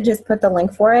used to just put the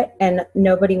link for it and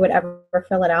nobody would ever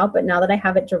fill it out, but now that I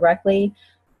have it directly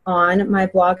on my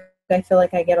blog, I feel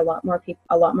like I get a lot more people,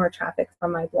 a lot more traffic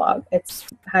from my blog. It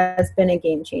has been a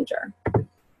game changer.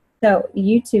 So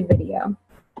YouTube video.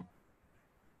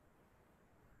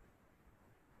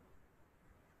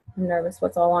 I'm nervous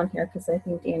what's all on here because I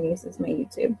think Dan uses my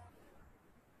YouTube.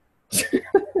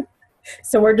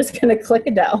 So we're just going to click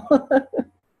Adele.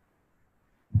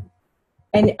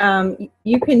 And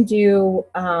you can do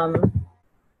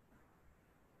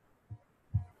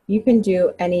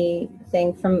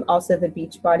anything from also the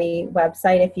Beachbody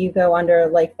website. If you go under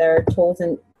like their tools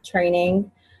and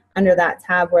training, under that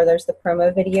tab where there's the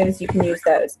promo videos, you can use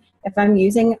those. If I'm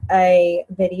using a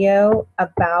video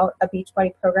about a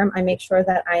Beachbody program, I make sure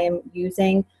that I am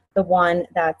using the one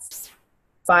that's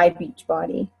by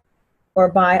Beachbody or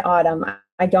by Autumn.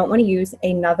 I don't want to use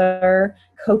another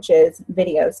coach's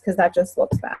videos because that just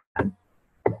looks bad.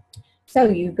 So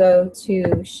you go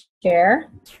to share,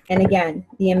 and again,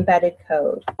 the embedded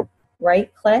code.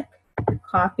 Right click,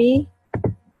 copy,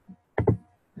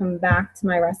 come back to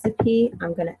my recipe.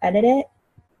 I'm going to edit it.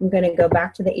 I'm going to go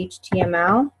back to the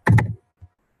HTML,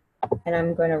 and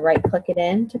I'm going to right click it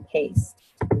in to paste.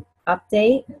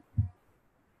 Update,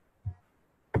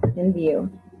 and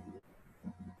view.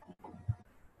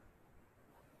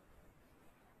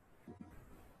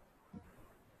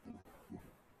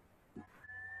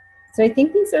 So I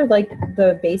think these are like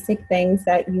the basic things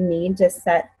that you need to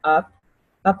set up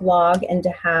a blog and to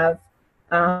have,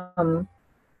 to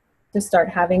start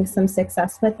having some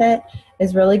success with it,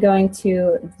 is really going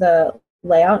to the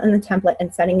layout and the template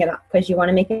and setting it up, because you want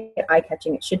to make it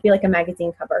eye-catching. It should be like a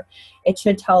magazine cover. It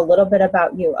should tell a little bit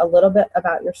about you, a little bit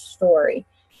about your story.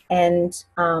 And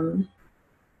let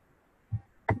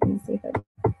me see if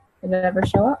did it ever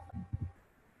show up?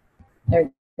 There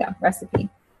you go, recipe.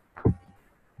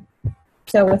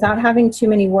 So without having too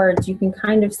many words, you can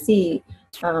kind of see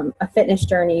a fitness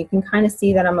journey. You can kind of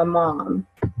see that I'm a mom.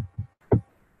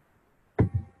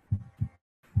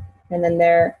 And then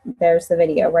there's the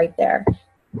video right there.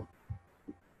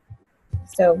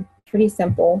 So pretty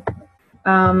simple.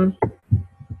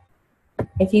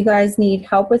 If you guys need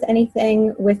help with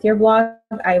anything with your blog,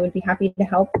 I would be happy to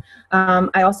help.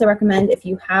 I also recommend, if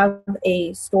you have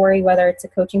a story, whether it's a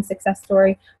coaching success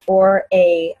story or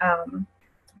a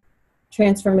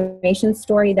transformation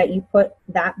story, that you put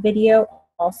that video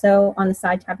also on the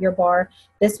side tab of your bar.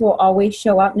 This will always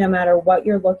show up no matter what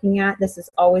you're looking at. This is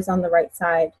always on the right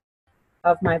side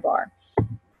of my bar.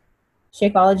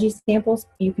 Shakeology samples,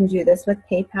 you can do this with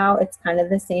PayPal. It's kind of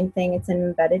the same thing. It's an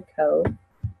embedded code.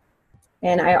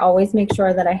 And I always make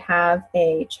sure that I have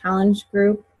a challenge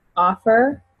group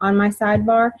offer on my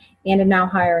sidebar and a now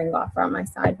hiring offer on my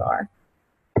sidebar.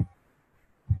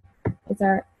 Does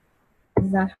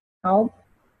that help?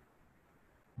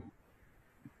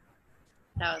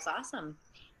 That was awesome.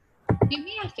 Do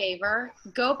me a favor.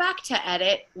 Go back to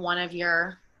edit one of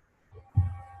your.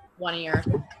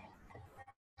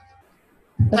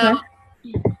 Okay.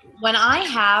 When I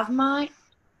have my.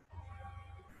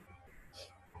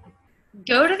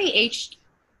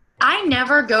 I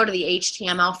never go to the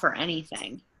HTML for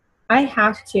anything. I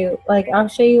have to. Like, I'll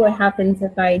show you what happens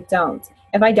if I don't.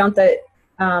 If I don't,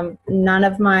 none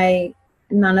of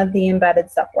the embedded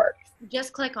stuff works.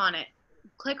 Just click on it.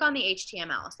 Click on the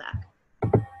HTML a sec.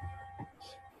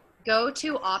 Go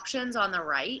to options on the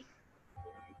right.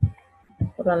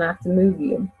 Hold on, I have to move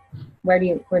you. Where do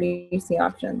you see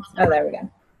options? Oh, there we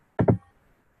go.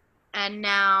 And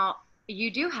now you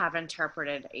do have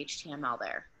interpreted HTML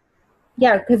there.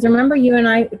 Yeah, because remember you and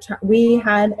I, we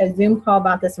had a Zoom call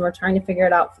about this and we're trying to figure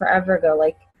it out forever ago,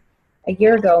 like a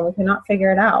year ago, and we could not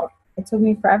figure it out. It took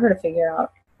me forever to figure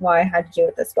out why I had to do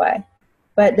it this way.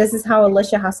 But this is how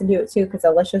Alicia has to do it too, because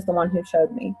Alicia's the one who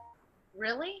showed me.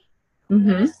 Really? Mm-hmm.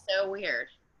 That is so weird.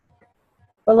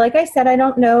 But like I said, I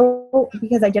don't know,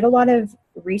 because I did a lot of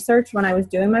research when I was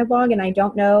doing my blog, and I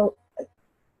don't know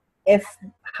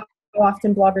how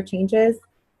often Blogger changes.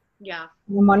 Yeah.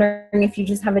 I'm wondering if you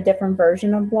just have a different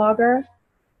version of Blogger.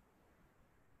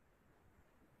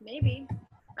 Maybe.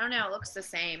 I don't know. It looks the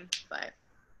same, but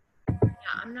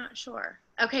yeah, I'm not sure.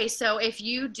 Okay, so if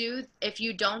you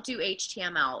don't do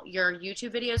HTML, your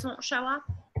YouTube videos won't show up?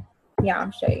 Yeah,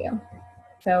 I'll show you.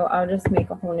 So I'll just make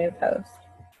a whole new post.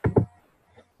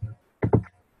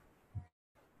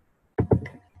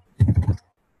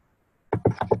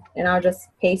 And I'll just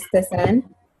paste this in.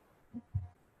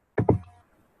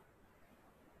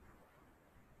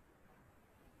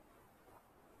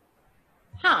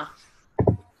 Huh.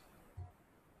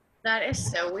 That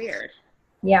is so weird.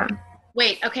 Yeah.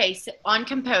 Wait, okay, so on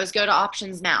Compose, go to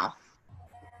options now.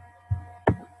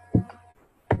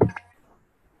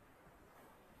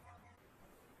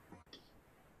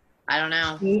 I don't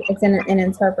know. It's in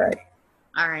interpret.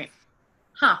 All right.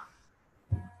 Huh.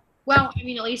 Well, I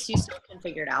mean, at least you still can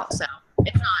figure it out, so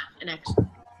it's not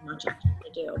much extra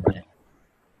to do, but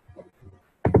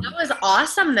that was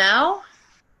awesome, though.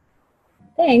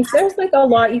 Thanks. There's like a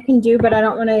lot you can do, but I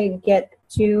don't want to get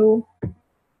too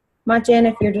much in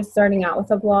if you're just starting out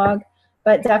with a blog.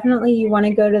 But definitely you want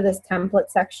to go to this template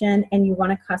section and you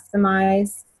want to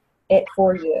customize it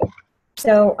for you.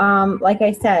 So like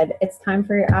I said, it's time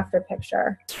for your after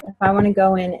picture. If I want to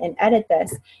go in and edit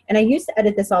this, and I used to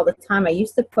edit this all the time. I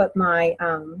used to put my,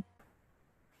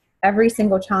 every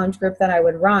single challenge group that I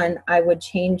would run, I would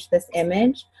change this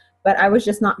image, but I was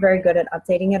just not very good at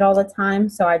updating it all the time.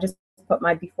 So I just put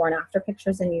my before and after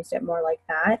pictures and used it more like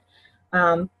that.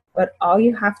 But all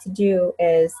you have to do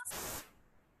is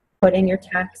put in your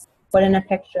text, put in a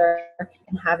picture,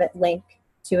 and have it link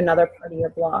to another part of your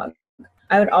blog.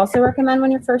 I would also recommend when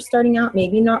you're first starting out,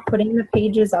 maybe not putting the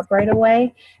pages up right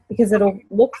away, because it'll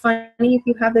look funny if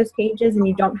you have those pages and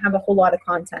you don't have a whole lot of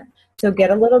content. So get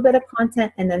a little bit of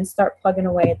content and then start plugging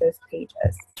away at those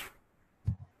pages.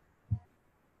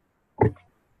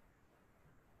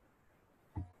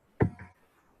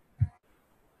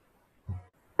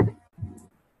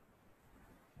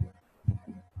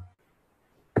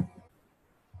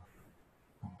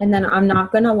 And then I'm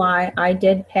not going to lie, I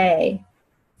did pay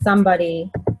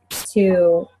somebody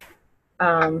to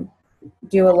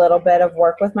do a little bit of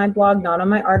work with my blog, not on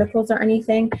my articles or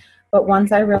anything, but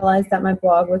once I realized that my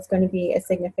blog was going to be a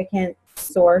significant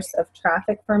source of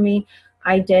traffic for me,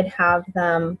 I did have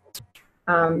them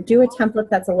do a template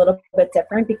that's a little bit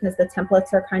different, because the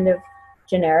templates are kind of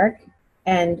generic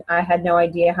and I had no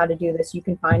idea how to do this. You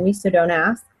can find me, so don't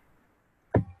ask.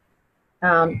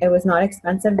 It was not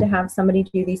expensive to have somebody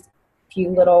do these few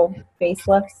little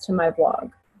facelifts to my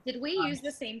blog. Did we use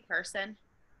the same person?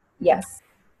 Yes.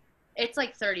 It's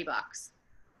like $30.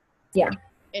 Yeah.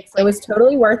 It's like, it was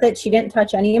totally worth it. She didn't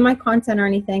touch any of my content or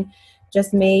anything,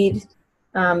 just made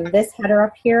this header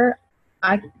up here.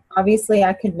 Obviously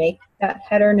I could make that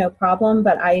header no problem,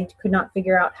 but I could not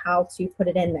figure out how to put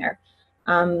it in there.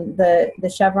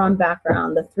 The chevron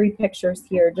background, the 3 pictures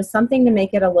here, just something to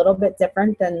make it a little bit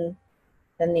different than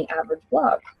the average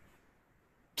blog.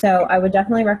 So I would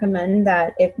definitely recommend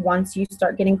that if once you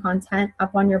start getting content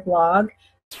up on your blog,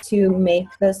 to make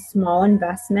the small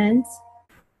investment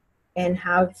and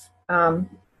have, I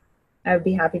would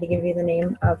be happy to give you the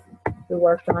name of who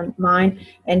worked on mine.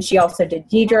 And she also did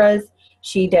Deidra's.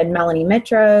 She did Melanie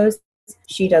Mitro's.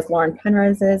 She does Lauren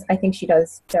Penrose's. I think she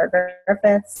does Sarah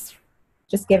Griffith's.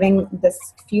 Just giving this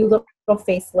few little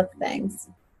facelift things.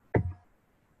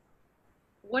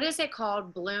 What is it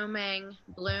called? Bloom.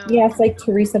 Yeah, it's like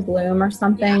Teresa Bloom or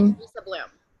something. Yeah, Teresa Bloom.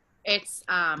 It's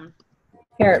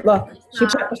Here, look.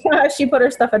 She put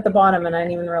her stuff at the bottom, and I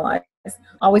didn't even realize.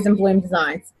 Always in Bloom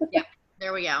Designs. Yeah,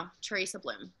 there we go. Teresa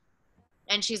Bloom,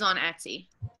 and she's on Etsy.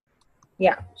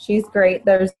 Yeah, she's great.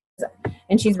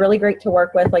 And she's really great to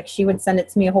work with. Like, she would send it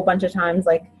to me a whole bunch of times.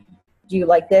 Like, do you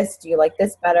like this? Do you like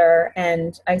this better?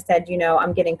 And I said,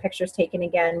 I'm getting pictures taken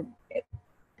again.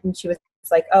 And she was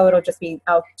like, oh, it'll just be,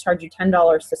 I'll charge you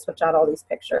 $10 to switch out all these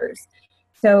pictures.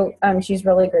 So she's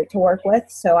really great to work with.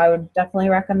 So I would definitely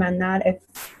recommend that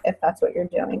if that's what you're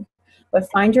doing. But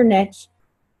find your niche,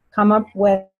 come up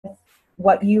with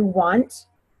what you want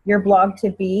your blog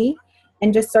to be,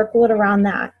 and just circle it around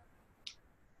that.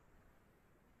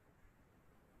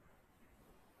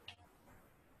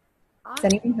 Does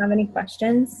anyone have any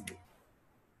questions?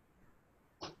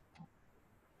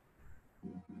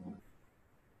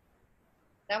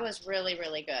 That was really,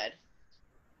 really good.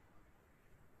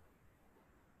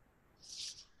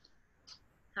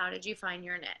 How did you find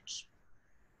your niche?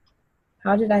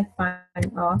 How did I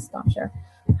find, I'll stop share.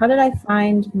 How did I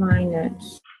find my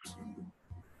niche?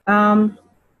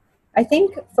 I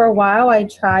think for a while I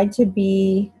tried to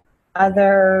be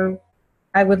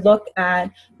I would look at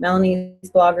Melanie's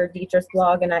blog or Deidra's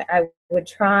blog, and I would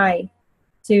try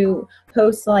to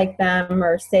post like them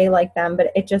or say like them,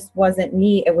 but it just wasn't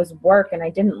me. It was work, and I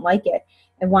didn't like it.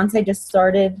 And once I just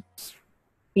started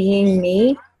being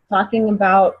me, talking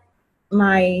about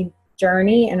my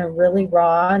journey in a really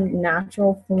raw,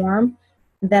 natural form,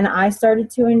 then I started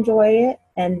to enjoy it,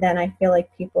 and then I feel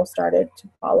like people started to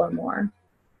follow more.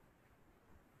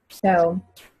 So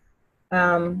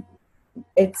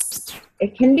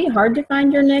it can be hard to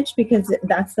find your niche, because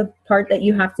that's the part that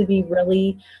you have to be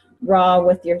really raw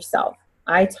with yourself.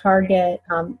 I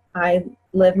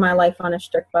live my life on a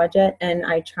strict budget, and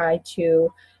I try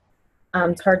to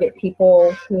target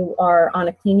people who are on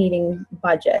a clean eating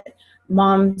budget,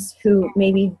 moms who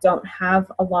maybe don't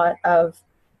have a lot of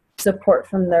support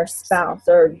from their spouse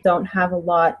or don't have a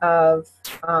lot of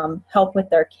help with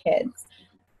their kids.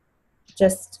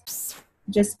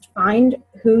 Just find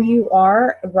who you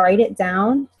are, write it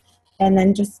down, and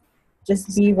then just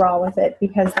be raw with it,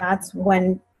 because that's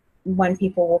when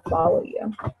people will follow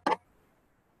you.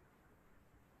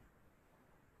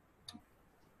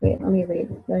 Wait, let me read.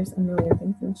 There's a million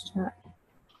things in this chat.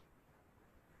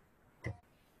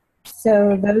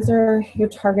 So those are your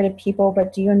targeted people,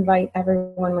 but do you invite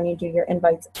everyone when you do your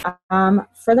invites?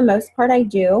 For the most part, I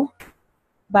do,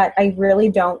 but I really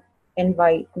don't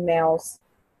invite males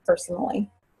personally.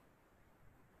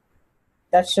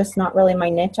 That's just not really my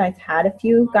niche. I've had a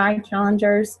few guy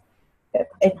challengers, but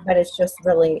it's just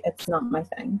really, it's not my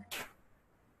thing.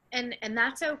 And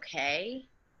that's okay.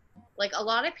 Like, a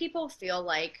lot of people feel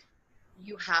like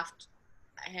you have to,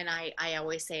 and I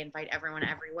always say invite everyone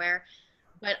everywhere,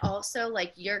 but also,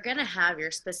 like, you're going to have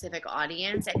your specific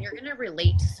audience, and you're going to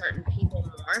relate to certain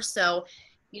people more. So,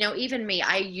 even me,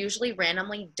 I usually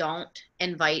randomly don't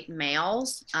invite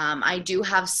males. I do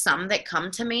have some that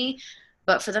come to me,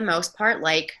 but for the most part,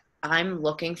 like, I'm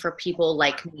looking for people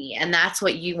like me, and that's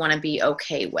what you want to be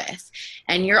okay with.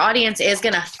 And your audience is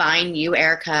going to find you.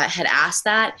 Erica had asked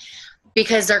that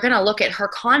because they're going to look at her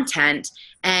content,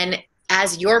 and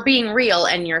as you're being real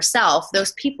and yourself,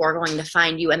 those people are going to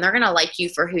find you, and they're going to like you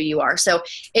for who you are. So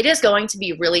it is going to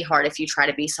be really hard if you try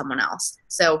to be someone else.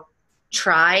 So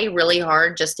try really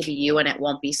hard just to be you, and it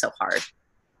won't be so hard.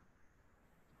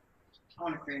 I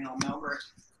want to create an all-male group.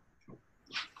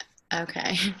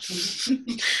 Okay.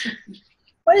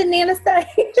 What did Nana say?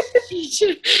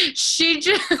 she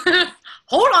just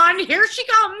hold on, here she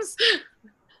comes.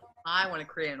 I want to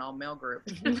create an all-male group.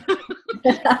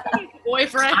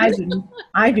 Boyfriend.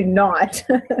 I do not.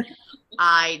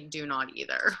 I do not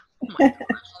either. Oh my gosh,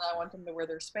 I want them to wear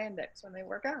their spandex when they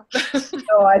work out.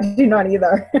 No, I do not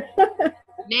either.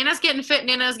 Nana's getting fit.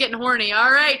 Nana's getting horny.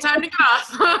 All right, time to get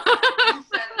off.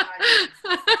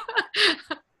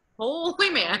 Holy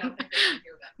man.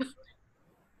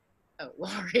 Oh,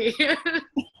 Lori.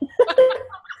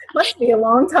 Must be a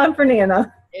long time for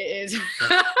Nana. It is.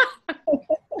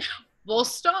 We'll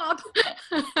stop.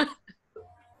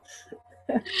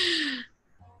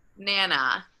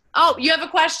 Nana. Oh, you have a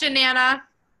question, Nana.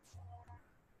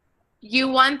 You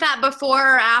want that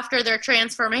before or after their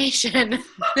transformation?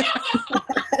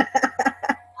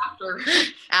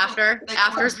 After. They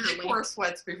wore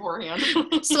sweats beforehand.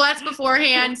 Sweats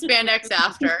beforehand, spandex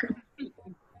after.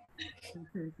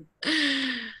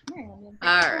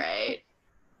 All right.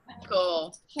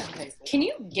 Cool. Can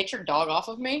you get your dog off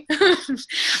of me?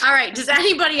 All right. Does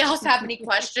anybody else have any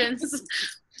questions?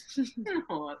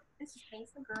 No, this is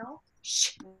Hazel, girl.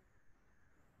 Shh.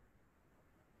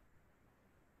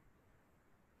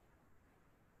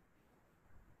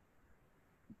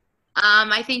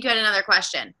 I think you had another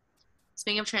question.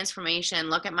 Speaking of transformation,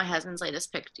 look at my husband's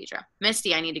latest pic, Deidra.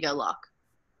 Misty, I need to go look.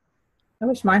 I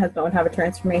wish my husband would have a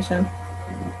transformation.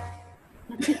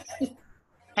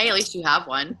 Hey, at least you have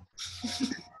one.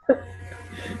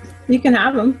 You can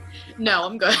have him. No,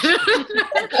 I'm good.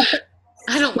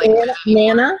 I don't like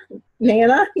Nana,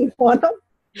 you want him?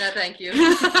 No, thank you.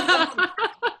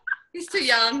 He's too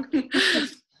young.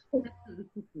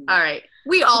 All right.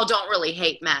 We all don't really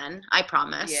hate men, I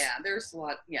promise. Yeah, there's a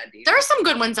lot. Yeah, dude. There are some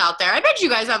good ones out there. I bet you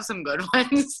guys have some good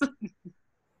ones.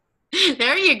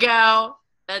 There you go.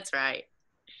 That's right.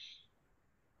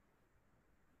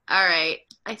 All right.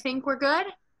 I think we're good.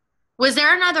 Was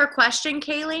there another question,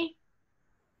 Kaylee?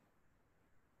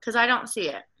 Because I don't see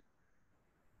it.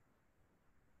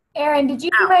 Erin, did you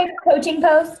see my coaching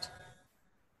post?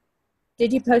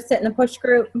 Did you post it in the push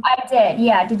group? I did,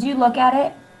 yeah. Did you look at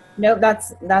it? Nope,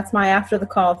 that's my after the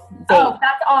call date. Oh,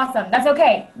 that's awesome. That's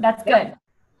okay. That's good.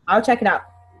 I'll check it out.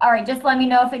 All right, just let me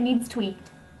know if it needs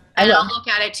tweaked. And I'll look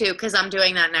at it too, because I'm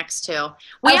doing that next too.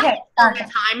 We have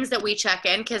the times that we check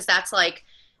in, because that's like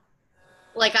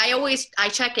I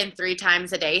check in 3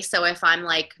 times a day. So if I'm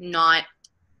like not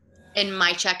in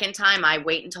my check-in time, I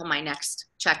wait until my next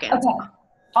check-in. Okay,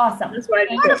 awesome. That's what I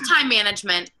do. Part of time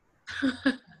management.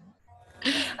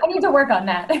 I need to work on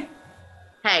that.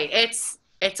 Hey,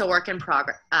 it's a work in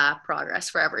progress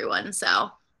for everyone. So.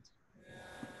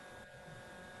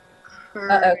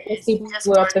 Christy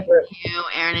blew up the group. You,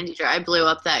 Erin and Deidra, I blew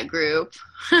up that group.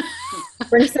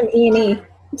 Bring some E&E.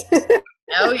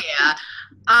 Oh yeah.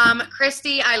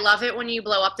 Christy, I love it when you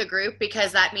blow up the group,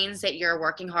 because that means that you're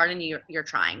working hard and you're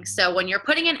trying. So when you're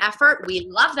putting in effort, we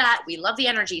love that. We love the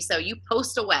energy. So you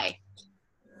post away.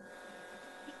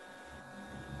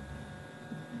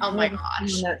 Oh my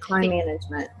gosh. Time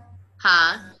management.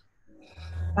 Huh?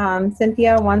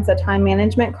 Cynthia wants a time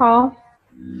management call.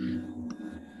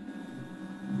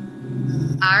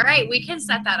 All right, we can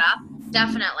set that up.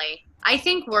 Definitely. I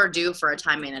think we're due for a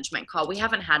time management call. We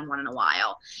haven't had one in a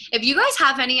while. If you guys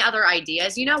have any other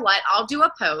ideas, you know what? I'll do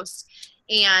a post.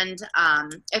 And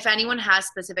if anyone has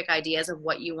specific ideas of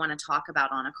what you want to talk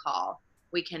about on a call,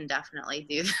 we can definitely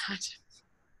do that.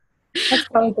 That's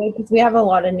probably good, because we have a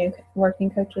lot of new working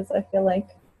coaches, I feel like.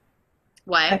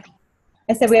 What?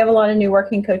 I said we have a lot of new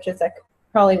working coaches that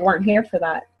probably weren't here for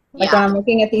that. Like when I'm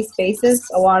looking at these spaces,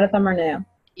 a lot of them are new.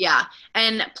 Yeah.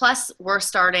 And plus, we're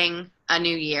starting a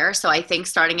new year. So I think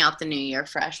starting out the new year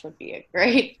fresh would be a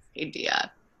great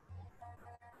idea.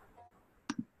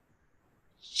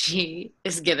 She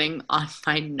is getting on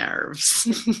my nerves.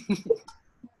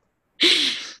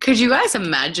 Could you guys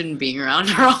imagine being around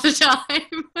her all the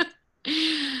time?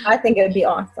 I think it would be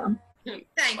awesome. Thank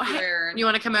you, Erin. You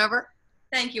want to come over?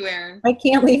 Thank you, Erin. I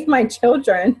can't leave my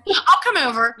children. I'll come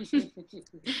over.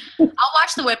 I'll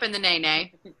watch the whip and the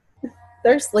nay-nay.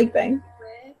 They're sleeping.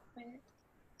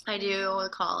 I do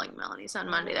calling Melanie's on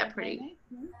Monday. That pretty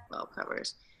well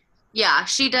covers. Yeah,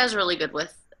 she does really good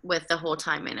with the whole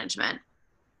time management.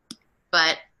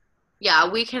 But yeah,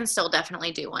 we can still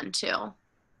definitely do one too.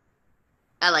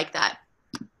 I like that.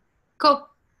 Cool.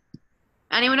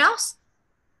 Anyone else?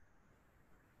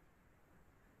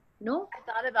 No?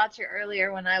 I thought about you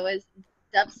earlier when I was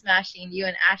dub smashing you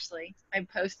and Ashley. I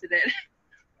posted it.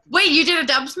 Wait, you did a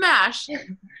dub smash?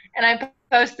 And I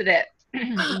posted it.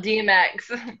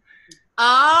 DMX.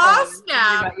 Oh,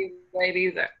 snap. About you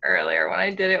ladies earlier when I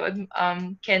did it with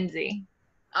Kenzie.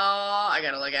 Oh, I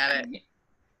gotta look at it.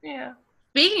 Yeah.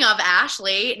 Speaking of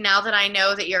Ashley, now that I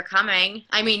know that you're coming,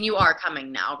 I mean, you are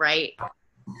coming now, right?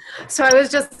 So I was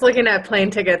just looking at plane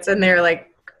tickets, and they're like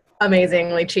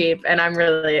amazingly cheap, and I'm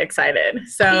really excited.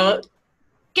 So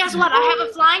guess what? I have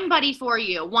a flying buddy for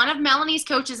you. One of Melanie's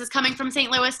coaches is coming from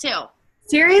St. Louis too.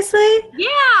 seriously?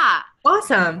 Yeah.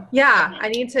 Awesome. Yeah, I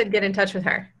need to get in touch with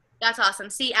her. That's awesome.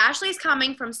 See, Ashley's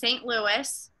coming from St.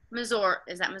 Louis, Missouri.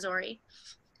 Is that Missouri?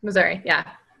 Missouri, yeah.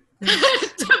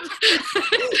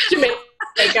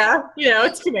 Jamaica. You know,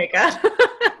 it's Jamaica.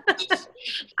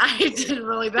 I did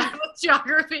really bad with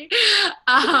geography.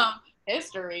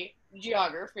 History,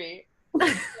 geography. We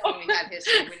had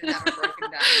history. We didn't have it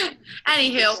broken down.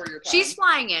 Anywho, she's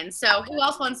flying in. So who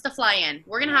else wants to fly in?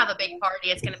 We're going to have a big party.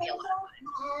 It's going to be a lot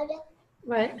of fun.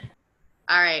 What?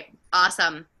 All right.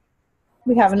 Awesome.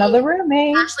 We have another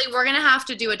roommate. Ashley, we're going to have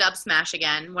to do a dub smash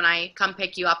again when I come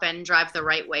pick you up and drive the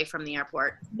right way from the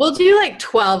airport. We'll do like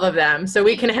 12 of them so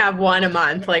we can have one a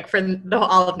month, like for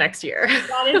all of next year.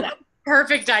 That is a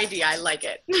perfect idea. I like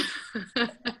it.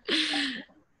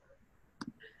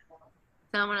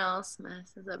 Someone else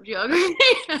messes up geography.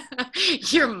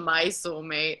 You're my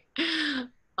soulmate.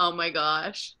 Oh my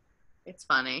gosh. It's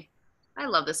funny. I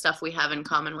love the stuff we have in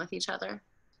common with each other.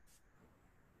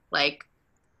 Like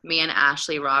me and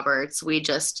Ashley Roberts, we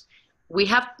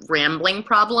have rambling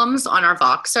problems on our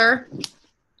Voxer.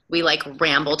 We like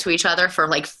ramble to each other for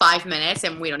like 5 minutes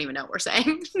and we don't even know what we're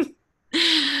saying.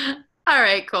 All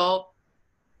right, cool.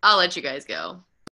 I'll let you guys go.